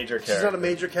not a major character. she's not a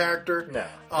major character. No,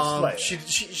 it's Leia.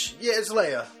 She yeah, it's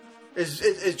Leia.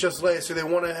 It's just Leia. So they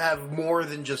want to have more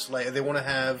than just Leia. They want to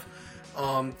have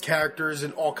characters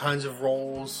in all kinds of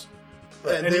roles,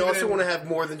 and they also want to have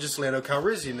more than just Lando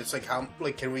Calrissian. It's like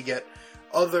can we get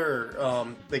other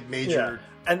major?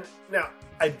 Yeah. And now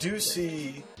I do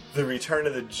see the Return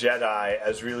of the Jedi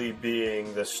as really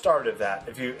being the start of that.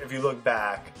 If you look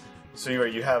back, so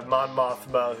you have Mon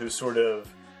Mothma, who's sort of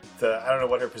I don't know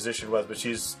what her position was, but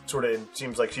she's sort of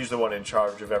seems like she's the one in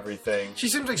charge of everything. She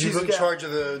seems like she's in charge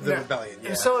of the rebellion. Yeah.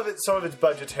 And some of it's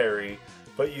budgetary,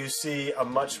 but you see a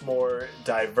much more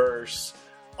diverse,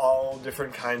 all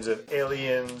different kinds of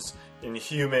aliens and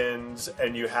humans,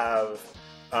 and you have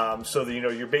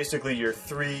you're basically your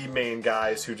three main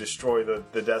guys who destroy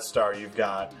the Death Star. You've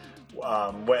got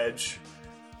Wedge,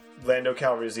 Lando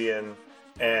Calrissian,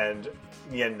 and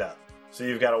Yenda. So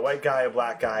you've got a white guy, a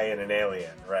black guy, and an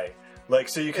alien, right? Like,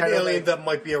 so you kind of alien that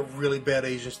might be a really bad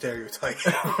Asian stereotype.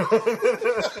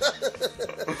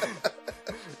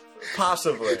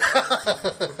 Possibly.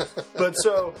 but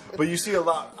you see a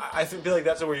lot. I feel like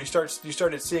that's where you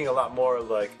started seeing a lot more.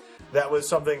 Like, that was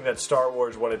something that Star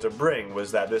Wars wanted to bring,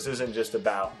 was that this isn't just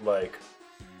about like,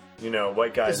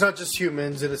 white guys. It's not just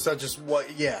humans, and it's not just right.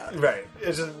 Right,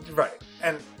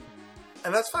 and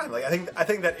that's fine. Like, I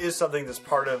think that is something that's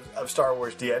part of Star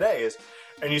Wars DNA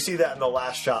and you see that in The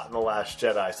Last Shot and The Last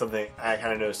Jedi. Something I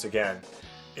kind of noticed again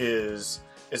is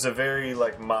a very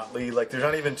like motley. Like, there's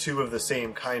not even two of the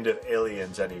same kind of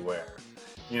aliens anywhere.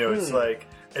 It's like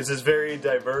it's this very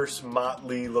diverse,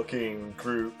 motley looking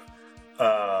group,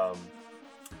 and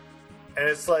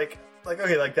it's like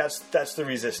okay, like that's the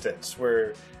Resistance,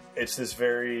 where it's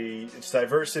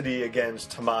diversity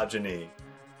against homogeny.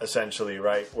 Essentially,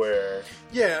 right? Where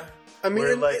I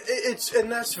mean, like,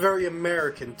 and that's very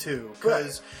American too,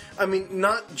 because I mean,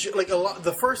 not like a lot.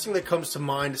 The first thing that comes to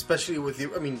mind, especially with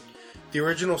the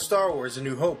original Star Wars: A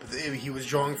New Hope, he was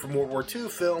drawing from World War II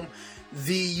film.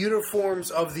 The uniforms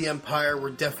of the Empire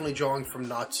were definitely drawing from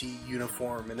Nazi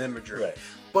uniform and imagery, right.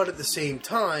 But at the same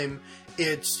time,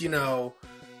 it's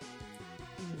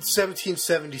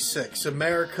 1776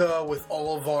 America with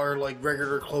all of our like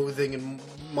regular clothing and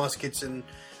muskets and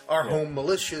our home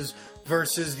militias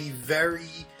versus the very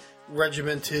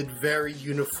regimented, very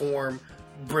uniform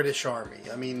British Army.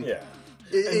 I mean,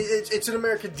 it's an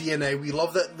American DNA. We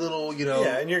love that little,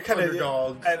 and you're kind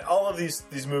underdog. And all of these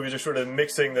movies are sort of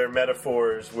mixing their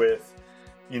metaphors with,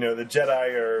 the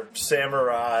Jedi are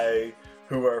samurai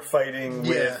who are fighting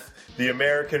with the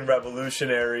American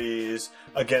revolutionaries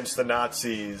against the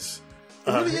Nazis.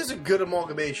 It really is a good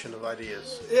amalgamation of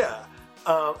ideas. Yeah,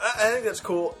 I think that's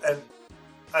cool, and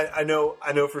I know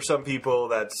for some people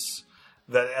that's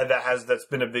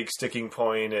been a big sticking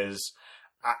point is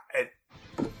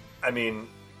I mean,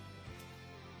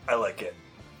 I like it.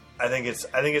 I think it's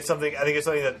something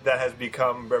that has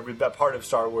become a part of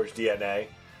Star Wars DNA.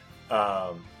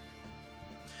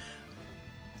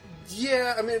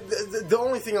 Yeah, I mean, the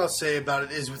only thing I'll say about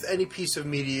it is with any piece of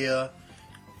media,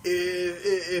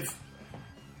 if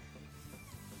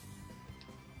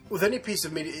with any piece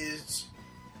of media,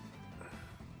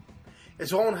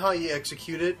 it's all in how you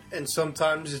execute it, and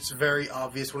sometimes it's very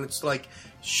obvious when it's like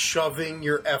shoving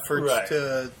your efforts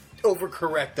to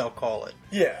overcorrect, I'll call it.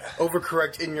 Yeah.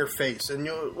 Overcorrect in your face. And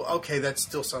okay, that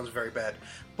still sounds very bad.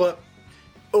 But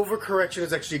overcorrection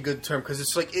is actually a good term because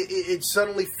it's like it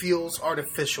suddenly feels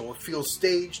artificial. It feels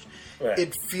staged. Right.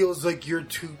 It feels like you're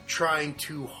trying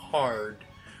too hard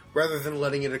rather than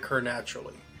letting it occur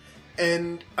naturally.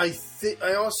 And I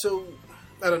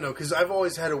don't know, because I've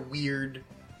always had a weird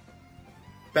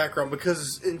background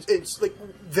because it's like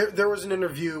there was an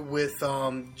interview with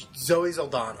Zoe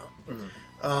Saldana.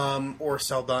 Or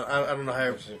Saldana, I don't know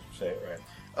how to say it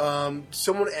right.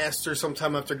 Someone asked her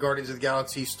sometime after Guardians of the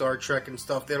Galaxy, Star Trek, and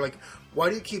stuff. They're like, "Why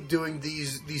do you keep doing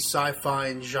these sci-fi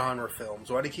and genre films?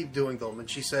 Why do you keep doing them?" And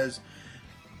she says,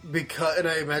 "Because," and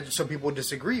I imagine some people would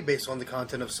disagree based on the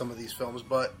content of some of these films,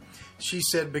 but she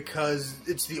said because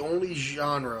it's the only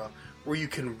genre where you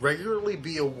can regularly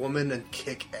be a woman and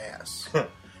kick ass.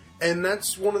 And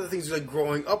that's one of the things like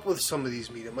growing up with some of these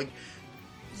medium, like.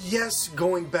 Yes,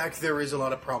 going back, there is a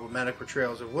lot of problematic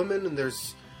portrayals of women, and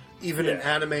there's even in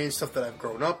anime and stuff that I've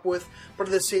grown up with. But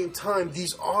at the same time,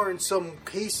 these are, in some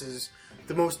cases,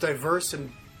 the most diverse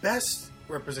and best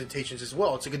representations as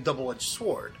well. It's like a double-edged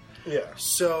sword. Yeah.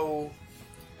 So,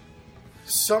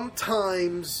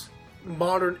 sometimes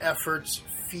modern efforts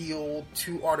feel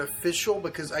too artificial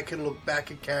because I can look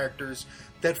back at characters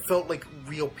that felt like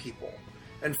real people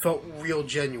and felt real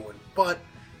genuine. But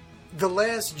The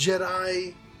Last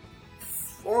Jedi,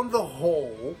 on the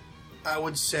whole, I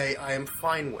would say I am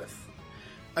fine with.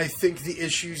 I think the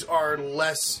issues are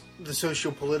less the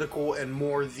socio-political and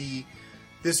more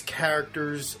this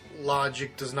character's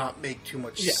logic does not make too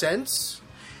much sense.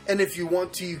 And if you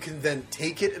want to, you can then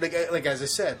take it. Like as I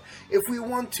said, if we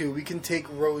want to, we can take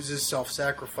Rose's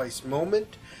self-sacrifice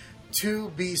moment to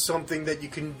be something that you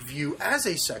can view as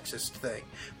a sexist thing.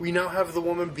 We now have the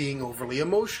woman being overly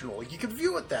emotional. You can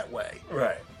view it that way.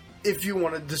 Right. If you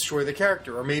want to destroy the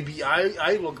character. Or maybe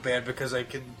I look bad because I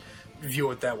can view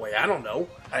it that way. I don't know.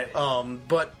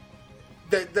 But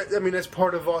I mean, that's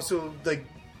part of also, like,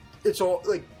 it's all,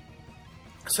 like,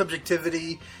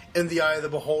 subjectivity in the eye of the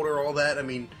beholder, all that. I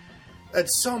mean, at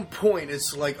some point,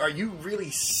 it's like, are you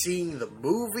really seeing the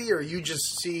movie, or are you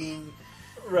just seeing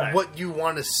what you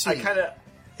want to see?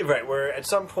 Where at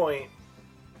some point,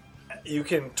 you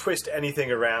can twist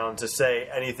anything around to say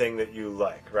anything that you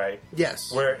like, right?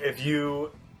 Yes. Where if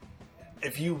you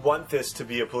want this to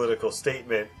be a political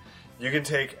statement, you can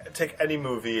take any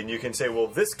movie and you can say, well,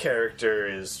 this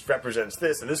character represents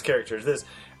this and this character is this,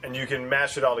 and you can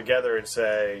mash it all together and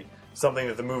say something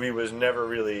that the movie was never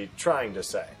really trying to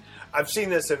say. I've seen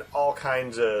this in all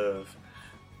kinds of,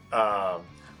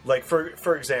 like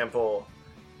for example,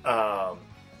 and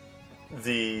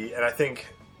I think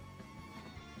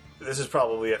this is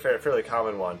probably a fairly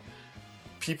common one.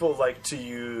 People like to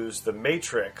use The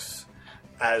Matrix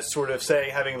as sort of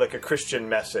having like a Christian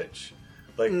message.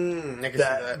 Like I can see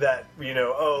that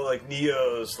like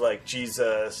Neo's like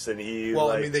Jesus, and he. Well,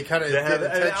 I mean, they kind of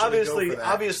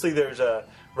obviously there's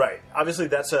obviously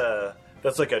that's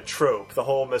like a trope, the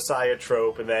whole Messiah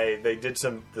trope, and they did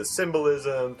the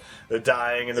symbolism, the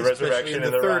dying and the resurrection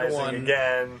and the rising one.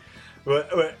 Again.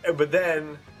 But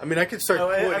then, I mean, I could start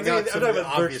pointing out some of the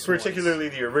obvious particularly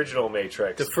ones. The original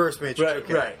Matrix, the first Matrix,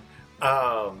 right?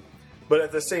 But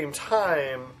at the same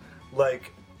time,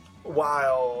 like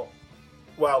while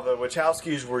the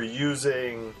Wachowskis were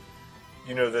using,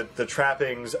 the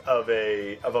trappings of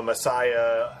a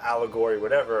Messiah allegory,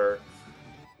 whatever,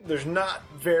 there's not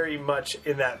very much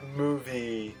in that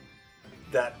movie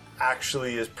that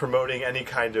actually is promoting any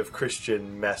kind of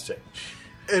Christian message.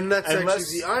 And that's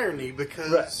actually the irony,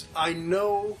 because I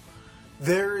know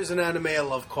there is an anime I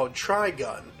love called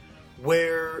Trigun,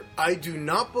 where I do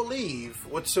not believe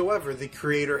whatsoever the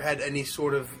creator had any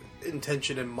sort of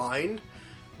intention in mind,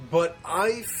 but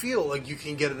I feel like you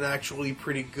can get an actually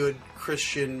pretty good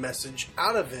Christian message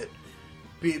out of it,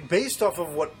 based off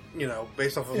of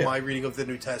my reading of the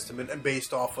New Testament, and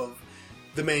based off of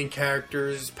the main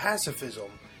character's pacifism,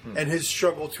 and his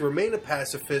struggle to remain a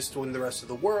pacifist when the rest of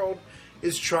the world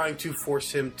is trying to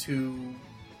force him to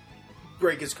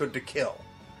break his code to kill.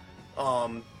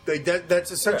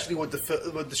 That's essentially what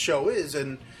the show is,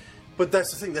 but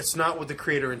that's the thing. That's not what the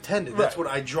creator intended. That's what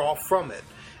I draw from it.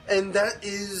 And that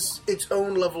is its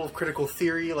own level of critical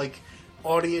theory, like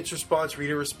audience response,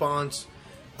 reader response.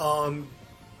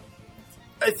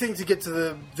 I think to get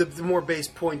to the more base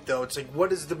point, though, it's like,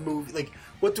 what is the movie, like,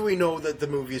 what do we know that the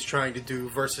movie is trying to do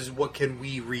versus what can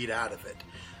we read out of it?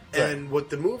 Right. And what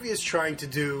the movie is trying to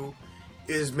do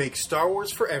is make Star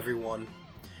Wars for everyone,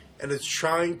 and it's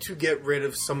trying to get rid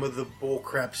of some of the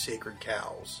bullcrap sacred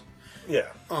cows. Yeah.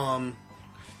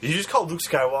 Did you just call Luke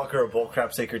Skywalker a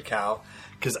bullcrap sacred cow?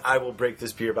 Because I will break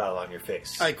this beer bottle on your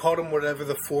face. I called him whatever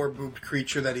the four-boobed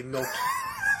creature that he milked.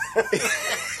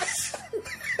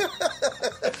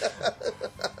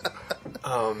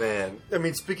 Oh, man. I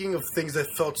mean, speaking of things that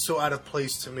felt so out of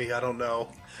place to me, I don't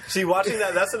know. See, watching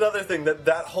that's another thing,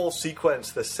 that whole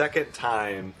sequence the second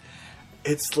time,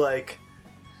 it's like...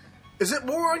 Is it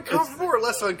more uncomfortable or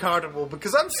less uncomfortable?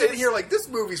 Because I'm sitting here like, this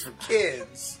movie's for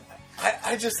kids.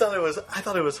 I just thought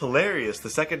it was hilarious the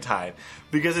second time.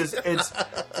 Because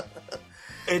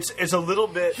it's a little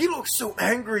bit... He looks so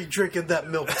angry drinking that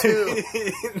milk, too.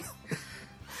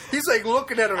 He's like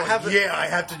looking at her like, I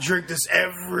have to drink this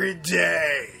every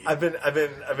day. I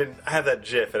have that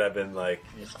GIF and I've been like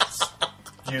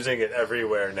using it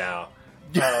everywhere now.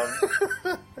 Do you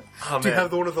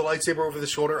have the one with the lightsaber over the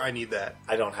shoulder? I need that.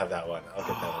 I don't have that one. I'll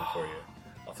get that one for you.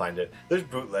 I'll find it. There's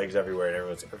bootlegs everywhere and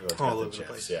everyone's all got over the the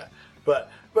place. Yeah.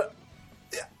 But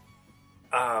yeah.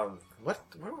 What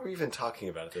were we even talking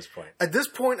about at this point? At this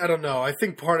point, I don't know. I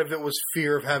think part of it was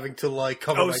fear of having to like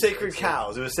cover. Oh, sacred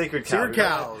cows! It was sacred cows. Sacred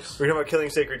cows. We were talking about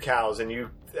killing sacred cows, and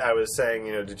I was saying,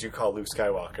 did you call Luke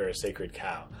Skywalker a sacred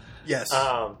cow? Yes.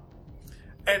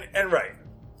 And right.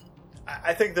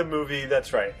 I think the movie.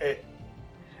 That's right.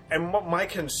 And what my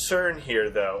concern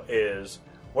here, though, is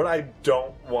what I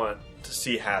don't want to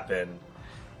see happen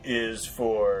is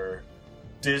for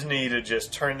Disney to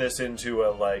just turn this into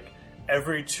a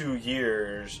every 2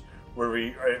 years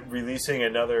we're releasing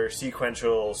another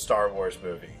sequential Star Wars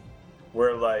movie.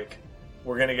 We're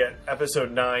going to get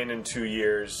Episode 9 in 2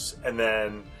 years, and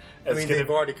then they've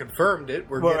already confirmed it.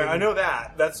 I know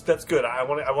that. That's good. I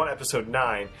want Episode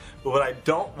 9, but what I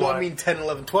don't want... Well, I mean 10,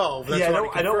 11, 12. That's already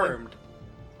confirmed.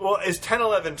 Well, is 10,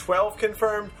 11, 12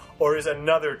 confirmed, or is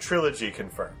another trilogy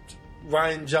confirmed?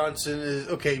 Ryan Johnson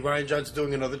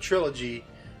doing another trilogy,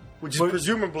 which is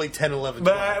presumably 10, 11,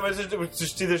 12. But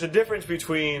there's a difference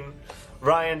between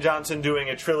Ryan Johnson doing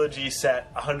a trilogy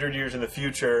set 100 years in the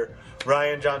future,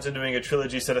 Ryan Johnson doing a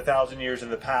trilogy set 1,000 years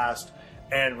in the past,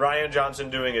 and Ryan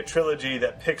Johnson doing a trilogy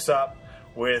that picks up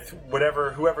with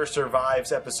whoever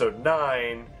survives Episode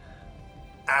 9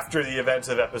 after the events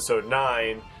of Episode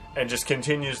 9 and just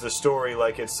continues the story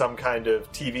like it's some kind of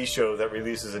TV show that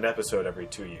releases an episode every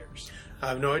 2 years. I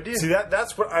have no idea. See,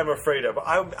 that's what I'm afraid of.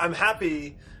 I'm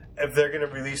happy if they're going to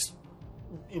release,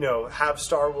 have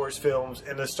Star Wars films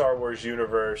in the Star Wars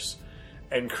universe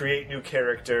and create new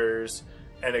characters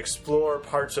and explore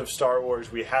parts of Star Wars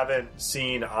we haven't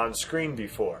seen on screen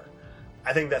before.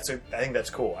 I think that's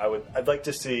cool. I'd like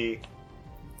to see.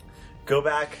 Go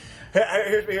back.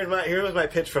 Here was my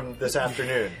pitch from this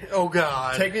afternoon. Oh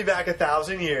God! Take me back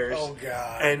 1,000 years. Oh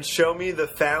God! And show me the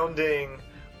founding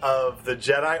of the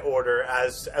Jedi Order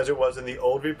as it was in the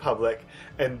Old Republic,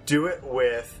 and do it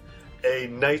with a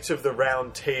Knights of the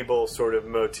Round Table sort of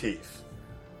motif.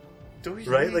 Do we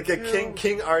right? need Like a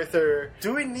King Arthur.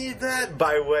 Do we need that?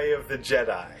 By way of the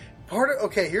Jedi.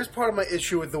 Here's part of my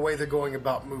issue with the way they're going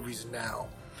about movies now.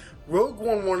 Rogue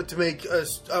One wanted to make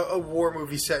a war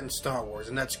movie set in Star Wars,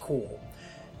 and that's cool.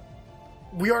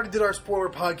 We already did our spoiler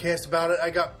podcast about it.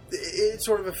 It's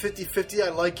sort of a 50-50. I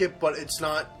like it, but it's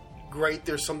not great.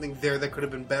 There's something there that could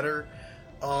have been better.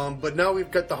 But now we've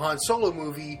got the Han Solo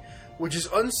movie, which is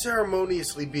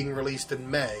unceremoniously being released in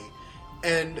May.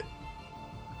 And,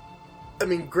 I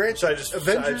mean, granted, I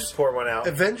just pour one out.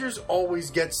 Avengers always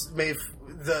gets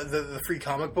the free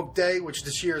comic book day, which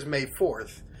this year is May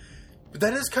 4th. But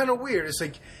that is kind of weird. It's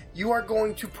like, you are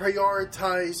going to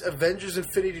prioritize Avengers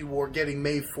Infinity War getting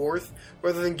May 4th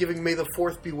rather than giving May the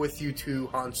 4th be with you to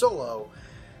Han Solo.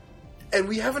 And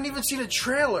we haven't even seen a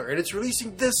trailer, and it's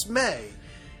releasing this May.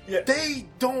 Yeah. They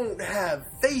don't have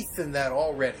faith in that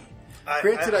already.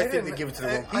 Granted, I think they give it to the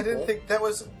wrong people. I didn't think that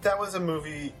was a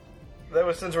movie. That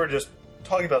was, since we're just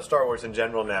talking about Star Wars in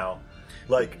general now.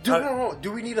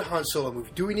 Do we need a Han Solo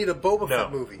movie? Do we need a Boba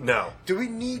Fett movie? No. Do we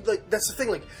need, that's the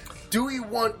thing, do we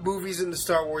want movies in the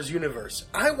Star Wars universe?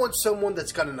 I want someone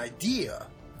that's got an idea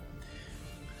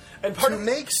and to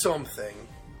make something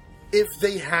if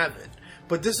they have it.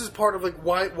 But this is part of, like,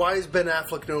 why is Ben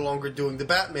Affleck no longer doing the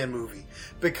Batman movie?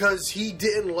 Because he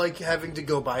didn't like having to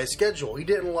go by a schedule. He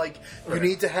didn't like, you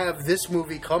need to have this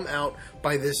movie come out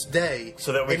by this day.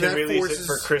 So that we can release it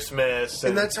for Christmas.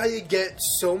 And that's how you get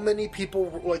so many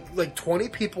people, like 20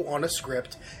 people on a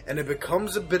script, and it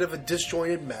becomes a bit of a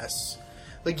disjointed mess.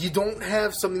 Like, you don't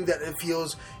have something that it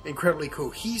feels incredibly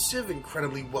cohesive,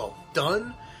 incredibly well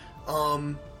done.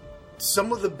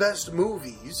 Some of the best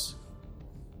movies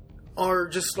are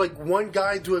just like one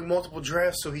guy doing multiple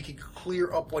drafts so he can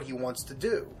clear up what he wants to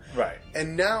do. Right.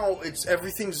 And now it's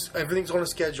everything's on a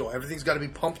schedule. Everything's got to be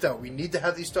pumped out. We need to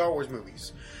have these Star Wars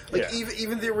movies. Like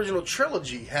even the original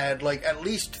trilogy had like at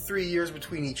least 3 years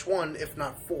between each one, if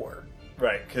not 4.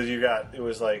 Right, because it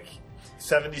was like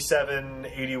 77,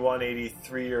 81,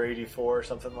 83, or 84, or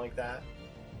something like that.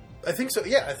 I think so.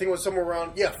 Yeah, I think it was somewhere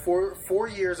around 4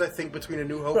 years. I think between A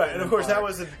New Hope, and of course that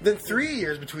was then 3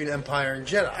 years between Empire and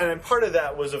Jedi. And part of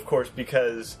that was, of course,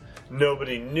 because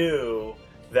nobody knew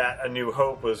that A New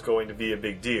Hope was going to be a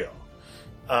big deal.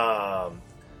 And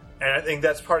I think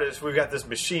that's part of this. We've got this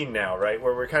machine now, right,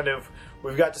 where we've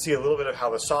got to see a little bit of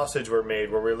how the sausage were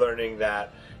made, where we're learning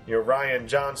that Rian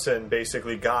Johnson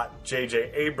basically got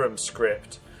J.J. Abrams'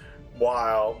 script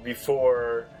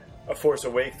before The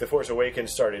Force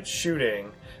Awakens started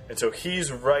shooting, and so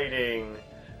he's writing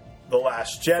The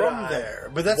Last Jedi from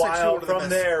there. But that's actually one of the best.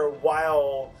 There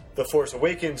while The Force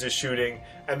Awakens is shooting.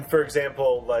 And for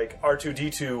example, like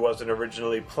R2-D2 wasn't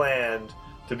originally planned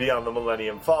to be on the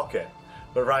Millennium Falcon,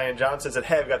 but Rian Johnson said,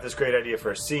 "Hey, I've got this great idea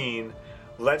for a scene.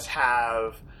 Let's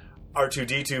have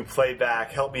R2-D2 play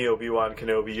back, 'Help me, Obi-Wan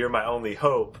Kenobi, you're my only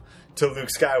hope,' to Luke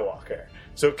Skywalker.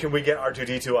 So can we get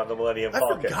R2-D2 on the Millennium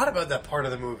Falcon?" I forgot about that part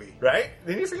of the movie. Right?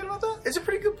 Did you forget about that? It's a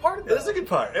pretty good part of it. It is a good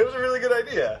part. It was a really good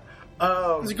idea.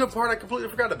 It's a good part I completely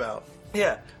forgot about.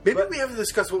 Yeah. Maybe we haven't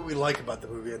discussed what we like about the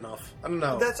movie enough. I don't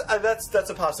know. That's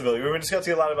a possibility. We've been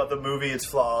discussing a lot about the movie, its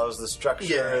flaws, the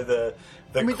structure, the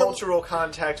cultural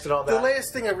context and all that. The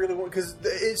last thing I really want, because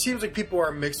it seems like people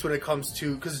are mixed when it comes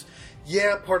to, because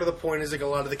part of the point is like a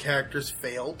lot of the characters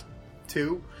failed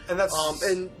too. And that's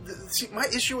see, my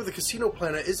issue with the Casino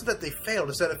Planet isn't that they failed;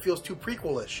 it's that it feels too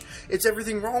prequel-ish. It's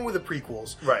everything wrong with the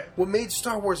prequels. Right. What made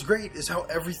Star Wars great is how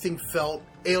everything felt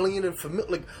alien and familiar,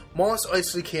 like Mos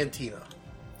Eisley Cantina.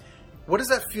 What does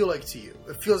that feel like to you?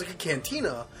 It feels like a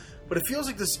cantina, but it feels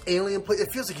like this alien place.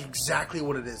 It feels like exactly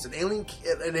what it is—an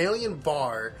alien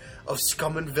bar of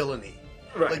scum and villainy.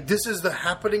 Right. Like this is the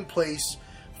happening place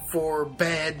for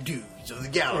bad dudes of the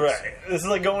galaxy. Right. This is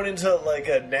like going into like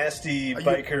a nasty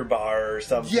biker bar or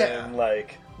something. Yeah.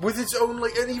 Like with its own,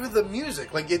 like, and even the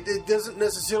music, like it doesn't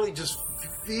necessarily just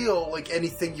feel like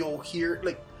anything you'll hear.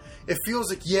 Like it feels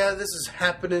like this is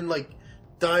happening, like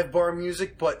dive bar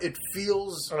music, but it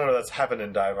feels. I don't know if that's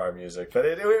happening dive bar music, but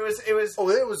it was. Oh,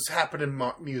 it was happening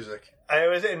music. It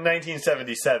was in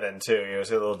 1977 too. It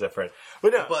was a little different,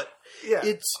 but no. But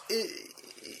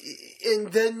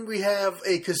and then we have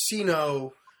a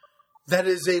casino that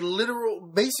is a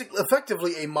literal,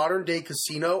 effectively a modern day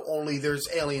casino. Only there's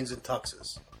aliens and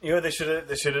tuxes. You know what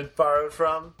they should have borrowed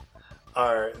from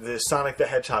are the Sonic the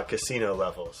Hedgehog casino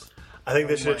levels. I think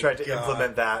they should have tried to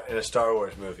implement that in a Star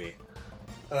Wars movie.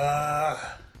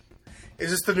 Is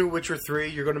this the new Witcher 3?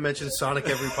 You're going to mention Sonic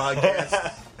every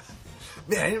podcast?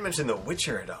 Man, I didn't mention The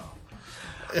Witcher at all.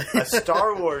 A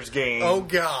Star Wars game. Oh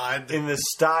God! In the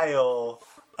style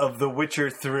of The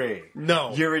Witcher 3.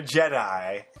 No, you're a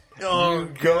Jedi. Oh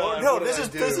God! No, this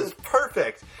is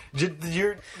perfect.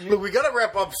 Look, we got to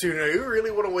wrap up soon. You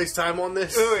really want to waste time on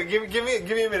this? Wait, give me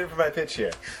a minute for my pitch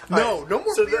here. No more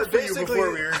beer for you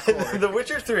before we record. The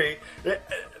Witcher 3,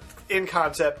 in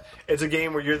concept, it's a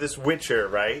game where you're this Witcher,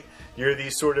 right? You're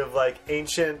these sort of like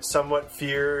ancient, somewhat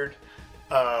feared,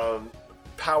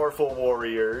 powerful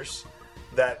warriors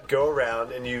that go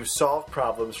around and you solve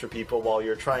problems for people while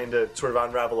you're trying to sort of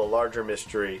unravel a larger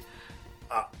mystery.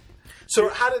 So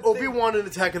how did Obi-Wan and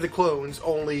Attack of the Clones,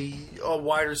 only a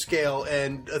wider scale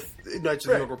and Knights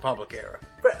of the Old Republic era?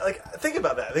 Right, like think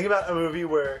about that. Think about a movie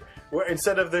where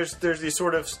instead of there's these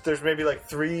sort of there's maybe like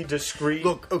 3 discrete.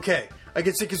 Look, okay, I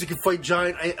can see because you can fight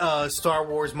giant Star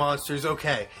Wars monsters.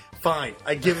 Okay, fine,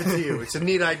 I give it to you. It's a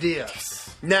neat idea.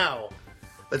 Now.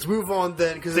 Let's move on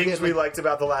then. Because things we liked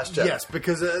about The Last Jedi. Yes,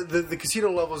 because the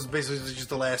casino level is basically just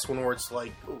the last one where it's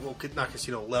like, well, not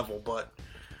casino level, but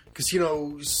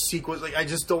casino sequence. Like, I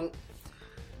just don't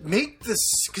make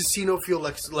this casino feel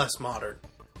less modern.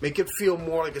 Make it feel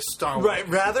more like a Star Wars. Right,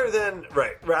 rather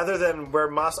than where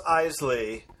Mos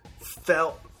Eisley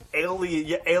felt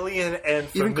alien and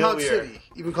familiar.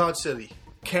 Even Cloud City.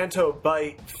 Canto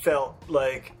Bight felt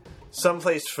like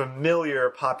someplace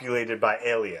familiar populated by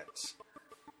aliens.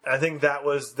 I think that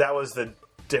was the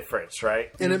difference,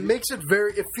 right? And it makes it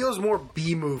it feels more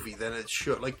B-movie than it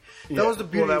should. Like, that was the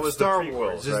beauty that of was the Star prequels,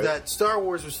 Wars, is right? that Star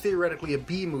Wars was theoretically a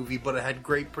B-movie, but it had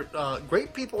great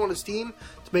people on its team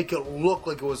to make it look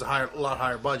like it was a lot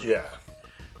higher budget.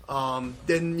 Yeah.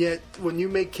 Then yet, when you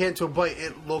make Canto Bight,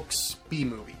 it looks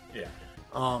B-movie. Yeah.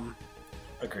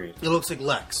 Agreed. It looks like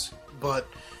Lex. But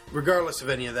regardless of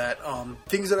any of that,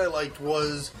 things that I liked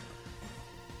was...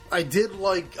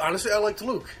 honestly, I liked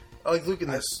Luke. I like Luke in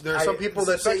this. There are some people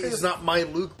that say he's not my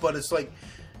Luke, but it's like,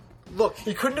 look,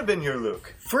 He couldn't have been your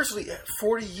Luke. firstly,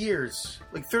 40 years,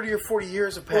 like 30 or 40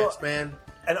 years have passed, man.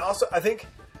 And also, I think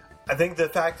the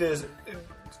fact is,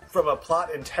 from a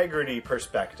plot integrity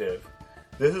perspective,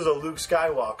 this is a Luke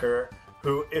Skywalker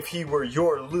who, if he were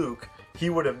your Luke,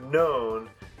 he would have known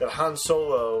that Han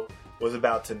Solo was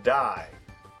about to die.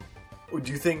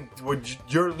 Do you think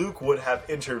your Luke would have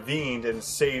intervened and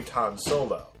saved Han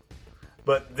Solo?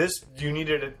 But this, you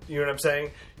needed it. You know what I'm saying?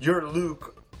 Your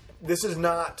Luke. This is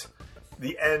not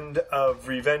the end of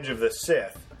Revenge of the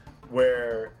Sith,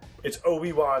 where it's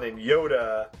Obi-Wan and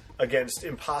Yoda against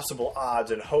impossible odds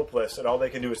and hopeless, and all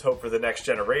they can do is hope for the next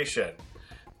generation.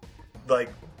 Like,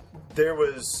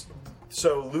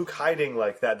 so Luke hiding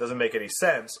like that doesn't make any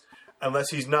sense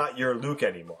unless he's not your Luke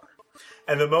anymore.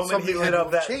 And the moment Something he lit had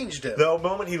up that changed him. the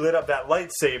moment he lit up that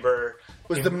lightsaber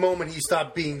Was the moment he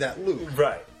stopped being that Luke.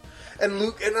 right. And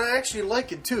Luke, and I actually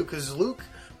like it too, because Luke,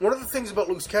 one of the things about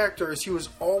Luke's character is he was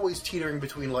always teetering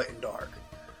between light and dark.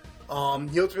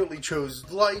 He ultimately chose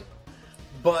light,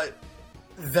 but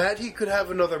that he could have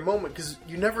another moment, because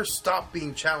you never stop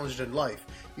being challenged in life.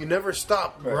 You never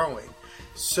stop growing.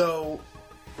 So,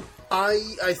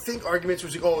 I think arguments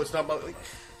was like, oh, it's not about, like,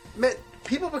 man,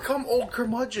 people become old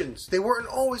curmudgeons. They weren't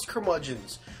always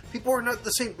curmudgeons. People are not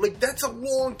the same. Like, that's a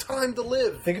long time to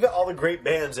live. Think about all the great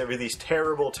bands that release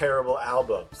terrible, terrible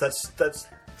albums. That's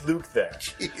Luke there.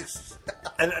 Jeez.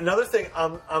 And another thing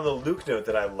on the Luke note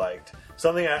that I liked,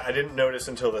 something I didn't notice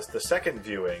until the second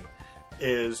viewing,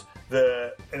 is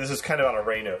and this is kind of on a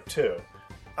Rey note too.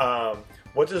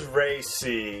 What does Rey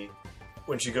see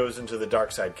when she goes into the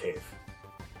dark side cave?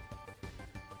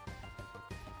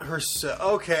 Herself.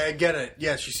 Okay, I get it.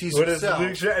 Yeah, she sees What is himself.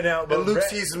 Luke now? And Luke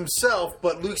sees himself,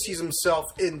 but Luke sees himself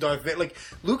in Darth Vader. Like,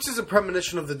 Luke's is a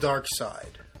premonition of the dark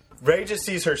side. Rey just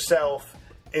sees herself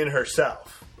in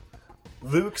herself.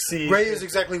 Luke sees Rey is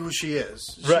exactly who she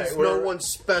is. She's Right, no one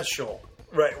special.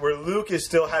 right where Luke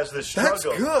still has the struggle.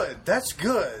 That's good. That's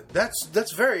good.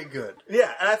 That's very good.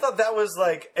 Yeah, and I thought that was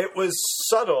like, it was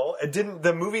subtle.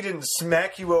 The movie didn't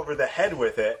smack you over the head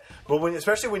with it, but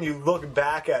especially when you look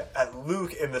back at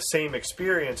Luke in the same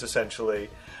experience, essentially,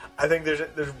 I think there's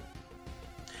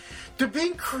They're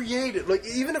being creative. Like,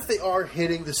 even if they are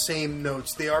hitting the same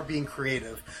notes, they are being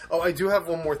creative. Oh, I do have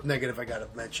one more negative I gotta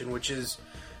mention, which is,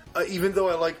 even though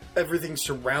I like everything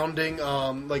surrounding,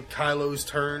 like Kylo's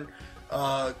turn,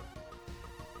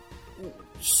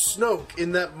 Snoke,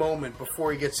 in that moment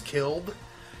before he gets killed,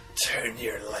 turn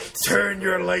your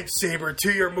lightsaber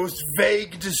to your most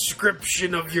vague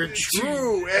description of your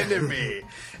true enemy.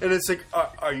 And it's like,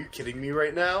 are you kidding me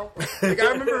right now? Like,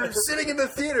 I remember sitting in the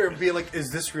theater and being like,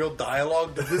 is this real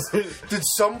dialogue? Did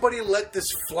somebody let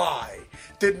this fly?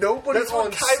 Did nobody That's on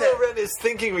what Kylo set? Ren is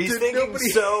thinking. He's thinking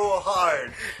so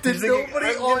hard. Did He's thinking,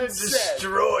 nobody I'm on gonna set?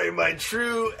 destroy my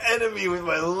true enemy with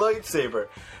my lightsaber.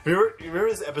 Remember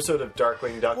this episode of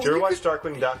Darkwing Duck? Did you ever watch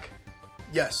Darkwing Duck?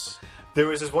 Yes. There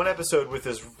was this one episode with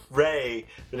this Rey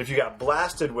that if you got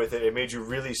blasted with it, it made you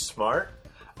really smart,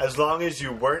 as long as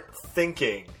you weren't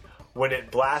thinking when it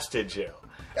blasted you.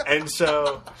 And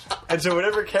so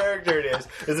whatever character it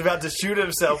is about to shoot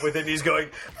himself with it, and he's going,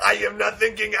 I am not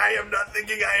thinking, I am not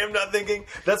thinking, I am not thinking.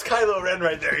 That's Kylo Ren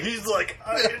right there. He's like,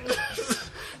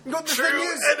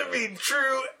 true enemy.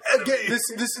 Again, this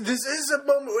is a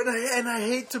moment, and I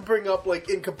hate to bring up, like,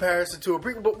 in comparison to a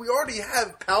prequel, but we already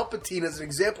have Palpatine as an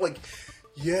example. Like,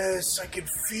 yes, I can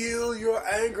feel your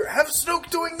anger. Have Snoke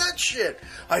doing that shit.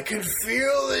 I can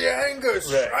feel the anger.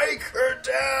 Strike her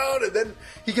down, and then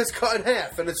he gets cut in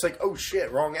half, and it's like, oh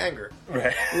shit, wrong anger.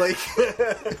 Right. Like,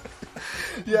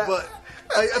 yeah, but.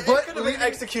 It could have been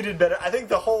executed better. I think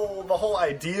the whole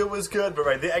idea was good,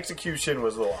 but the execution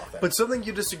was a little off there. But something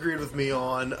you disagreed with me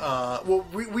on,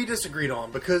 we disagreed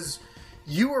on, because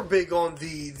you were big on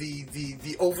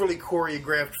the overly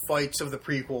choreographed fights of the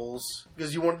prequels,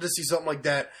 because you wanted to see something like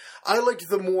that. I liked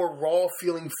the more raw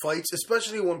feeling fights,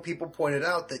 especially when people pointed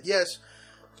out that, yes,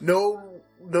 no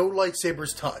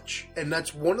lightsabers touch. And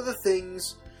that's one of the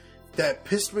things that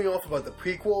pissed me off about the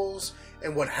prequels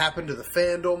and what happened to the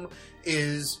fandom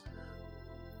is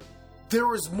there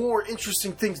was more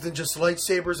interesting things than just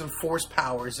lightsabers and force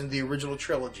powers in the original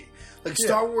trilogy. Like,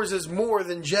 Star Wars is more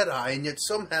than Jedi, and yet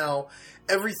somehow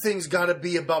everything's got to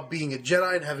be about being a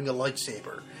Jedi and having a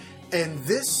lightsaber. And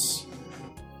this,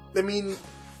 I mean,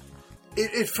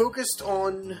 it focused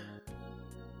on...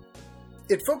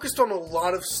 It focused on a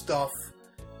lot of stuff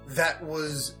that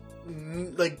was,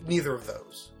 like, neither of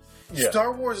those. Yeah.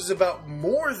 Star Wars is about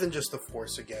more than just the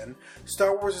Force again.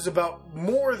 Star Wars is about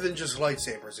more than just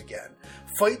lightsabers again.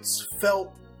 Fights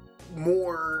felt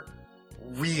more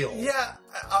real. Yeah,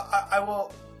 I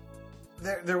will...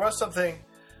 There was something...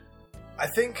 I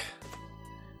think...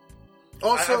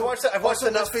 Also, I've watched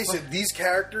let's face it, these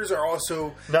characters are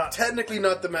also technically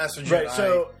not the Master Jedi.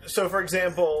 Right, so for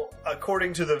example,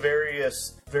 according to the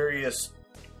various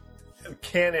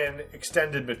canon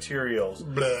extended materials,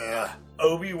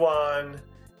 Obi-Wan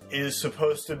is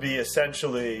supposed to be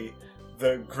essentially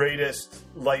the greatest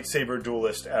lightsaber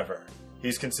duelist ever.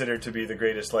 He's considered to be the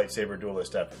greatest lightsaber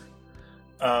duelist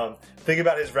ever. Think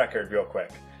about his record real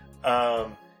quick.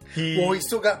 He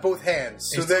still got both hands.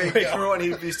 So there you go.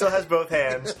 He still has both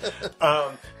hands.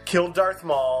 Killed Darth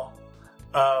Maul.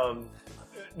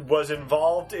 Was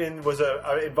involved in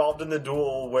the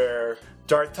duel where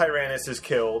Darth Tyrannus is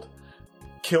killed.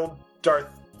 Killed Darth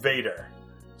Vader.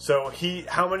 So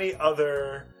how many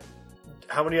other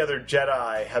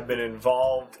Jedi have been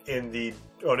involved in the?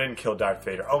 Oh, didn't kill Darth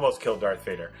Vader. Almost killed Darth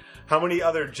Vader. How many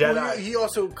other Jedi? Well, he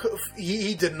also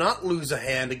he did not lose a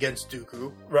hand against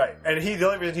Dooku. Right, and the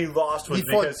only reason he lost was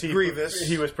because Grievous.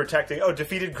 He was protecting. Oh,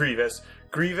 defeated Grievous,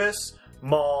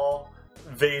 Maul,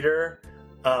 Vader,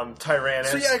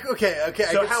 Tyrannus. So yeah, okay.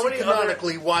 So I how many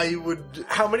canonically why you would?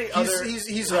 How many other?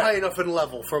 He's high enough in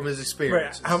level from his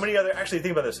experience. Right. How many other? Actually,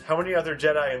 think about this. How many other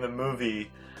Jedi in the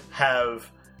movie have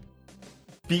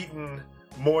beaten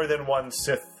more than one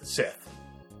Sith?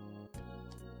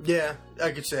 Yeah,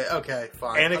 I could say, okay,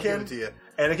 fine. Anakin? I'll give it to you.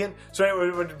 Anakin? So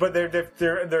anyway, but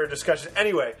there are discussions.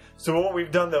 Anyway, so what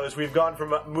we've done, though, is we've gone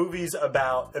from movies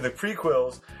about, the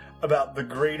prequels, about the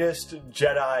greatest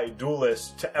Jedi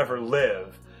duelist to ever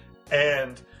live,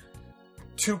 and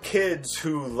two kids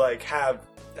who, like, have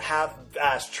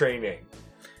half-ass training.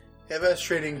 Half-ass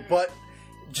training, but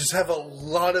just have a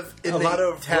lot of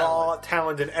raw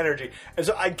talent and energy. And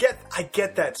so I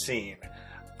get that scene.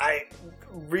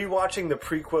 Rewatching the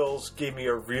prequels gave me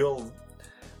a real,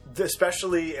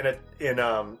 especially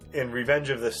in Revenge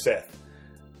of the Sith,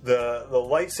 the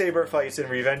lightsaber fights in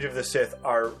Revenge of the Sith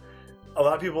are, a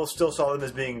lot of people still saw them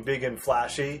as being big and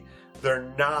flashy.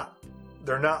 They're not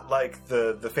like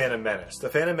the Phantom Menace. The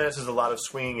Phantom Menace is a lot of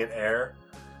swinging in air.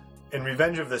 In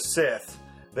Revenge of the Sith,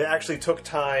 they actually took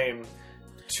time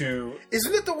to...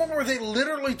 Isn't it the one where they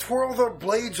literally twirl their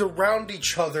blades around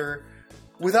each other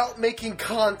without making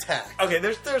contact? Okay,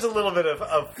 there's a little bit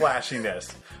of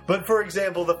flashiness. But for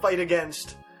example, the fight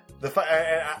against...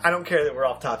 I don't care that we're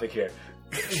off topic here.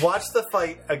 Watch the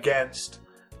fight against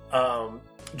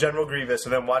General Grievous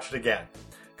and then watch it again.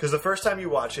 Because the first time you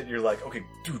watch it, you're like, okay,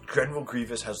 dude, General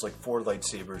Grievous has like 4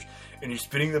 lightsabers, and he's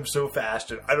spinning them so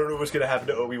fast, and I don't know what's going to happen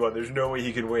to Obi-Wan. There's no way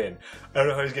he can win. I don't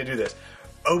know how he's going to do this.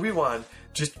 Obi-Wan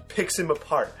just picks him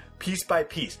apart, piece by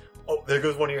piece. Oh, there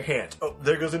goes one of your hands. Oh,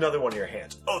 there goes another one of your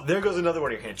hands. Oh, there goes another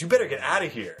one of your hands. You better get out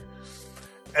of here.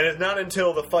 And it's not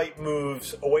until the fight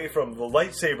moves away from the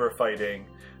lightsaber fighting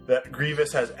that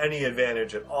Grievous has any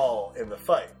advantage at all in the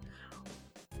fight.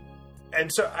 And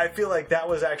so I feel like that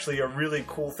was actually a really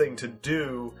cool thing to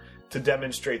do to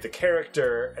demonstrate the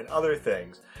character and other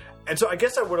things. And so I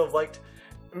guess I would have liked...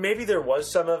 Maybe there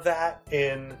was some of that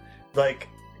in, like,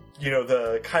 you know,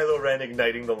 the Kylo Ren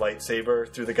igniting the lightsaber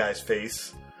through the guy's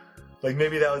face. Like,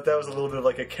 maybe that was a little bit of,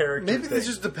 like, a character Maybe thing. This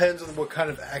just depends on what kind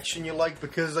of action you like,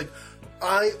 because, like,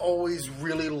 I always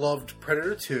really loved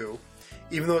Predator 2,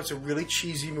 even though it's a really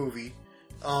cheesy movie.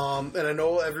 And I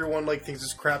know everyone, like, thinks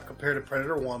it's crap compared to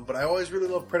Predator 1, but I always really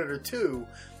loved Predator 2,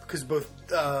 because both,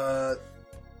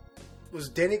 was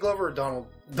Danny Glover or Donald?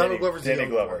 Donald Glover's the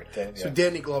younger one. So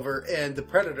Danny Glover and the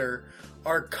Predator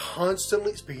are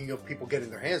constantly, speaking of people getting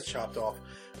their hands chopped off,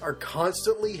 are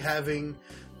constantly having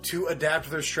to adapt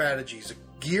their strategies.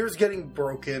 Gear's getting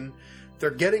broken,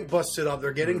 they're getting busted up,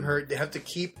 they're getting hurt, they have to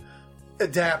keep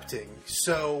adapting.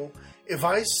 So if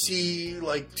I see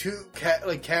like two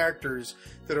characters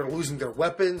that are losing their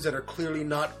weapons, that are clearly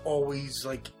not always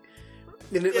like,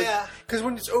 because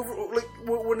when it's over, like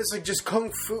when it's like just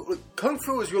kung fu, like, kung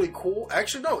fu is really cool.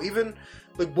 Actually, no, even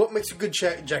like what makes a good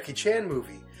Jackie Chan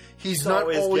movie. He's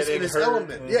not always in his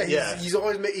element. Yeah, he's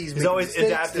always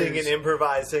adapting and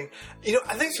improvising. You know,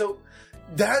 I think so.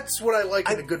 That's what I like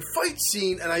in a good fight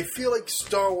scene, and I feel like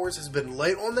Star Wars has been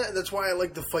light on that, and that's why I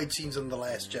like the fight scenes in The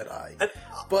Last Jedi.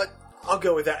 But I'll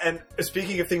go with that. And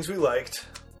speaking of things we liked,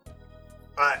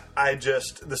 I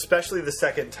just, especially the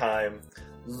second time,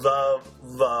 love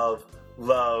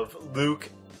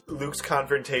Luke's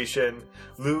confrontation,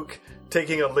 Luke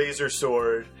taking a laser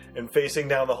sword and facing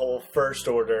down the whole First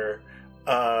Order,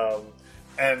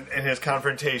 and his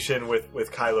confrontation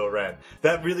with Kylo Ren.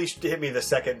 That really hit me the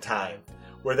second time,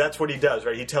 where that's what he does,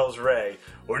 right? He tells Rey,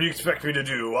 "What do you expect me to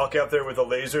do? Walk out there with a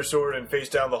laser sword and face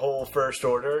down the whole First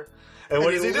Order?" And what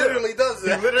does he do? Literally does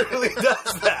that. He literally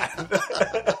does that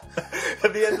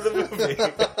at the end of the movie.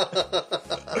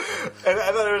 And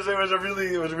I thought it was a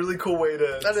really cool way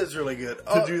to. That is really good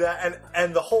to do that,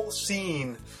 and the whole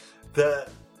scene, it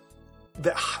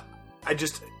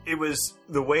was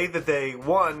the way that they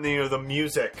the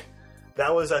music.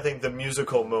 That was, I think, the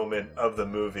musical moment of the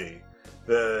movie.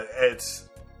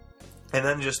 And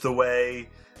then just the way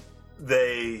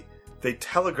they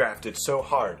telegraphed it so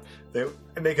hard. They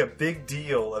make a big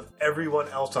deal of everyone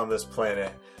else on this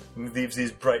planet leaves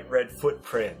these bright red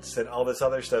footprints and all this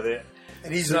other stuff.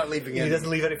 And he's not leaving any. He doesn't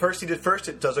leave any. First,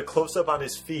 it does a close-up on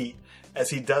his feet as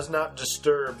he does not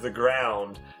disturb the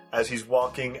ground as he's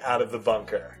walking out of the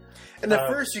bunker. And at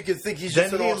first you could think he's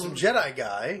just an awesome Jedi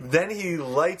guy. Then he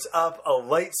lights up a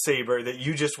lightsaber that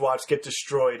you just watched get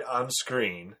destroyed on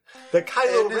screen. The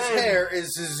Kylo Ren, his hair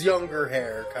is his younger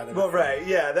hair, kind of. Well, right,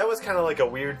 yeah, that was kind of like a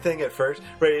weird thing at first.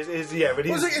 Right, but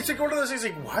he's... It's like one of those things,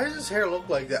 like, why does his hair look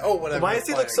like that? Oh, whatever. Why does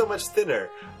he look so much thinner?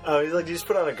 He's like, you just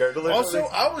put on a girdle or something?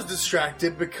 Also, I was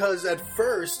distracted because at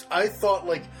first I thought,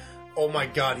 like, oh my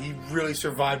god, he really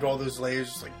survived all those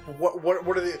layers. Like, what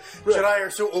are the... Right. Jedi are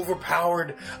so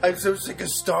overpowered. I'm so sick of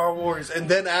Star Wars. And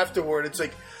then afterward, it's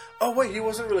like, oh wait, he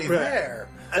wasn't really there.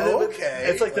 And then, okay.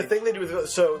 It's like the thing they do with...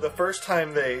 So the first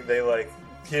time they like,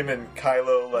 him and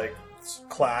Kylo, like,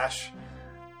 clash,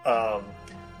 that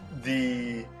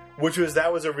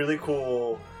was a really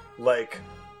cool, like,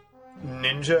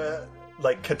 ninja,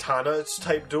 like, katana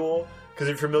type duel. Because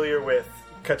if you're familiar with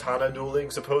katana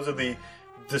dueling, supposedly...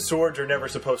 the swords are never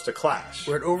supposed to clash.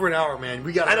 We're at over an hour, man.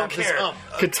 We got to wrap this up.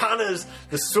 Katanas,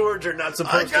 the swords are not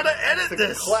supposed to edit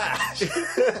this. Clash.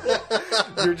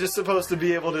 You're just supposed to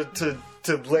be able to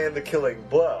land the killing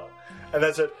blow. And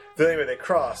that's it. Anyway, they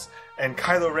cross, and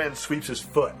Kylo Ren sweeps his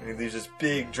foot, and he leaves this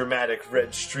big, dramatic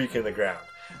red streak in the ground.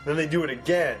 Then they do it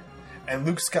again, and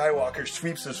Luke Skywalker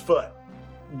sweeps his foot.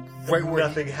 Right where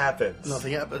nothing happens.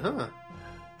 Nothing happened,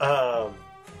 huh?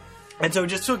 And so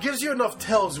it gives you enough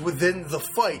tells within the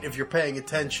fight, if you're paying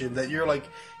attention, that you're like,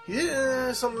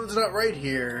 yeah, something's not right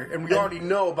here. And we already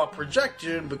know about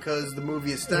projection because the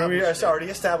movie established it.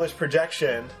 Already established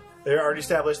projection. They already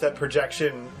established that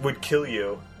projection would kill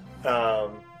you.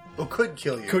 Could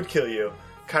kill you. Could kill you.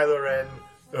 Kylo Ren,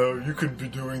 you couldn't be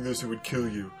doing this, it would kill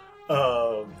you.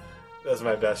 That's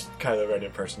my best Kylo Ren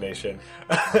impersonation.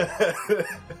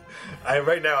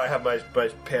 Right now I have my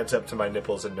pants up to my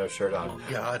nipples and no shirt on. Oh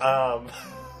God.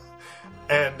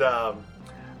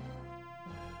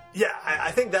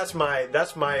 I think that's my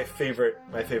favorite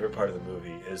part of the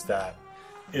movie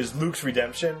is Luke's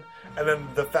redemption, and then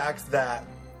the fact that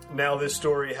now this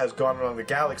story has gone around the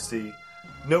galaxy.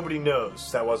 Nobody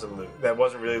knows that wasn't Luke. That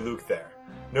wasn't really Luke there.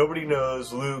 Nobody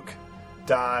knows Luke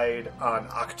died on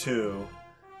Ahch-To.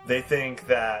 They think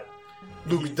that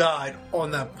Luke died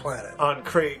on that planet. On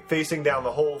Crate, facing down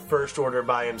the whole First Order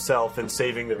by himself and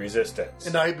saving the Resistance.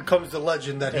 And now he becomes the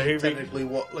legend that he technically...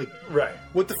 right.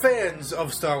 What the fans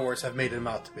of Star Wars have made him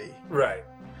out to be. Right.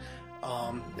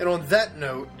 And on that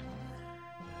note...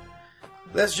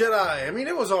 Last Jedi. I mean,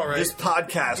 it was alright. This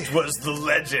podcast was the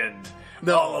legend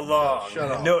all along.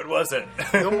 Shut up. No, it wasn't.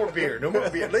 No more beer. No more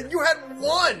beer. You had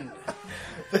one!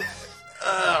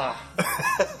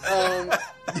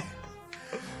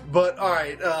 But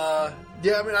alright, I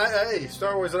mean,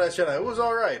 Star Wars The Last Jedi, it was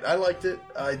alright. I liked it.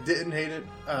 I didn't hate it.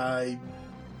 I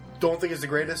don't think it's the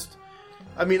greatest.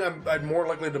 I mean, I'm more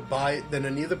likely to buy it than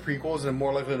any of the prequels, and I'm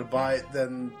more likely to buy it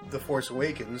than The Force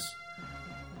Awakens.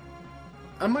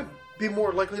 I might be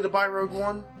more likely to buy Rogue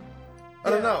One. I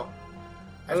don't know.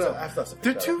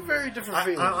 They're two very different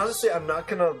feelings. Honestly, I'm not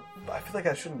gonna... I feel like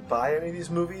I shouldn't buy any of these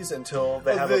movies until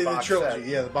they have a box trilogy, set.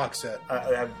 Yeah, the box set.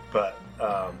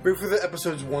 Wait for the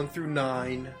episodes 1 through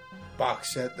 9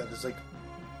 box set. That is like,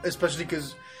 especially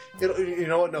because you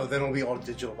know what? No, then it'll be all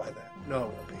digital by then. No,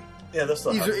 it won't be. Yeah, they'll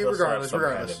still regardless,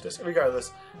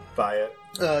 buy it.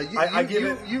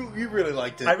 You really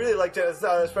liked it. I really liked it,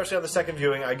 especially on the second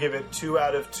viewing. I give it 2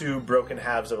 out of 2 broken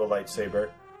halves of a lightsaber.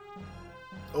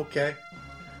 Okay.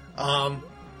 I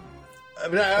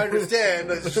mean, I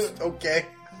understand. It's just okay.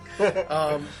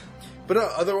 But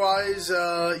otherwise,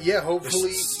 yeah,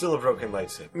 hopefully... There's still a broken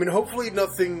lightsaber. I mean, hopefully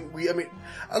nothing...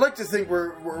 I like to think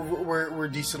we're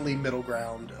decently middle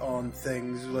ground on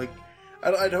things. Like,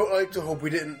 I'd like to hope we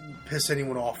didn't piss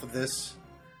anyone off with this.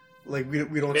 Like, we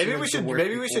don't... Maybe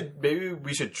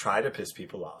we should try to piss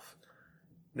people off.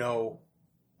 No.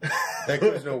 That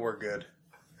goes nowhere good.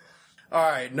 All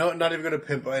right, not even going to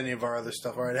pimp any of our other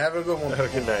stuff. All right, have a good one.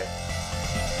 Have a good night.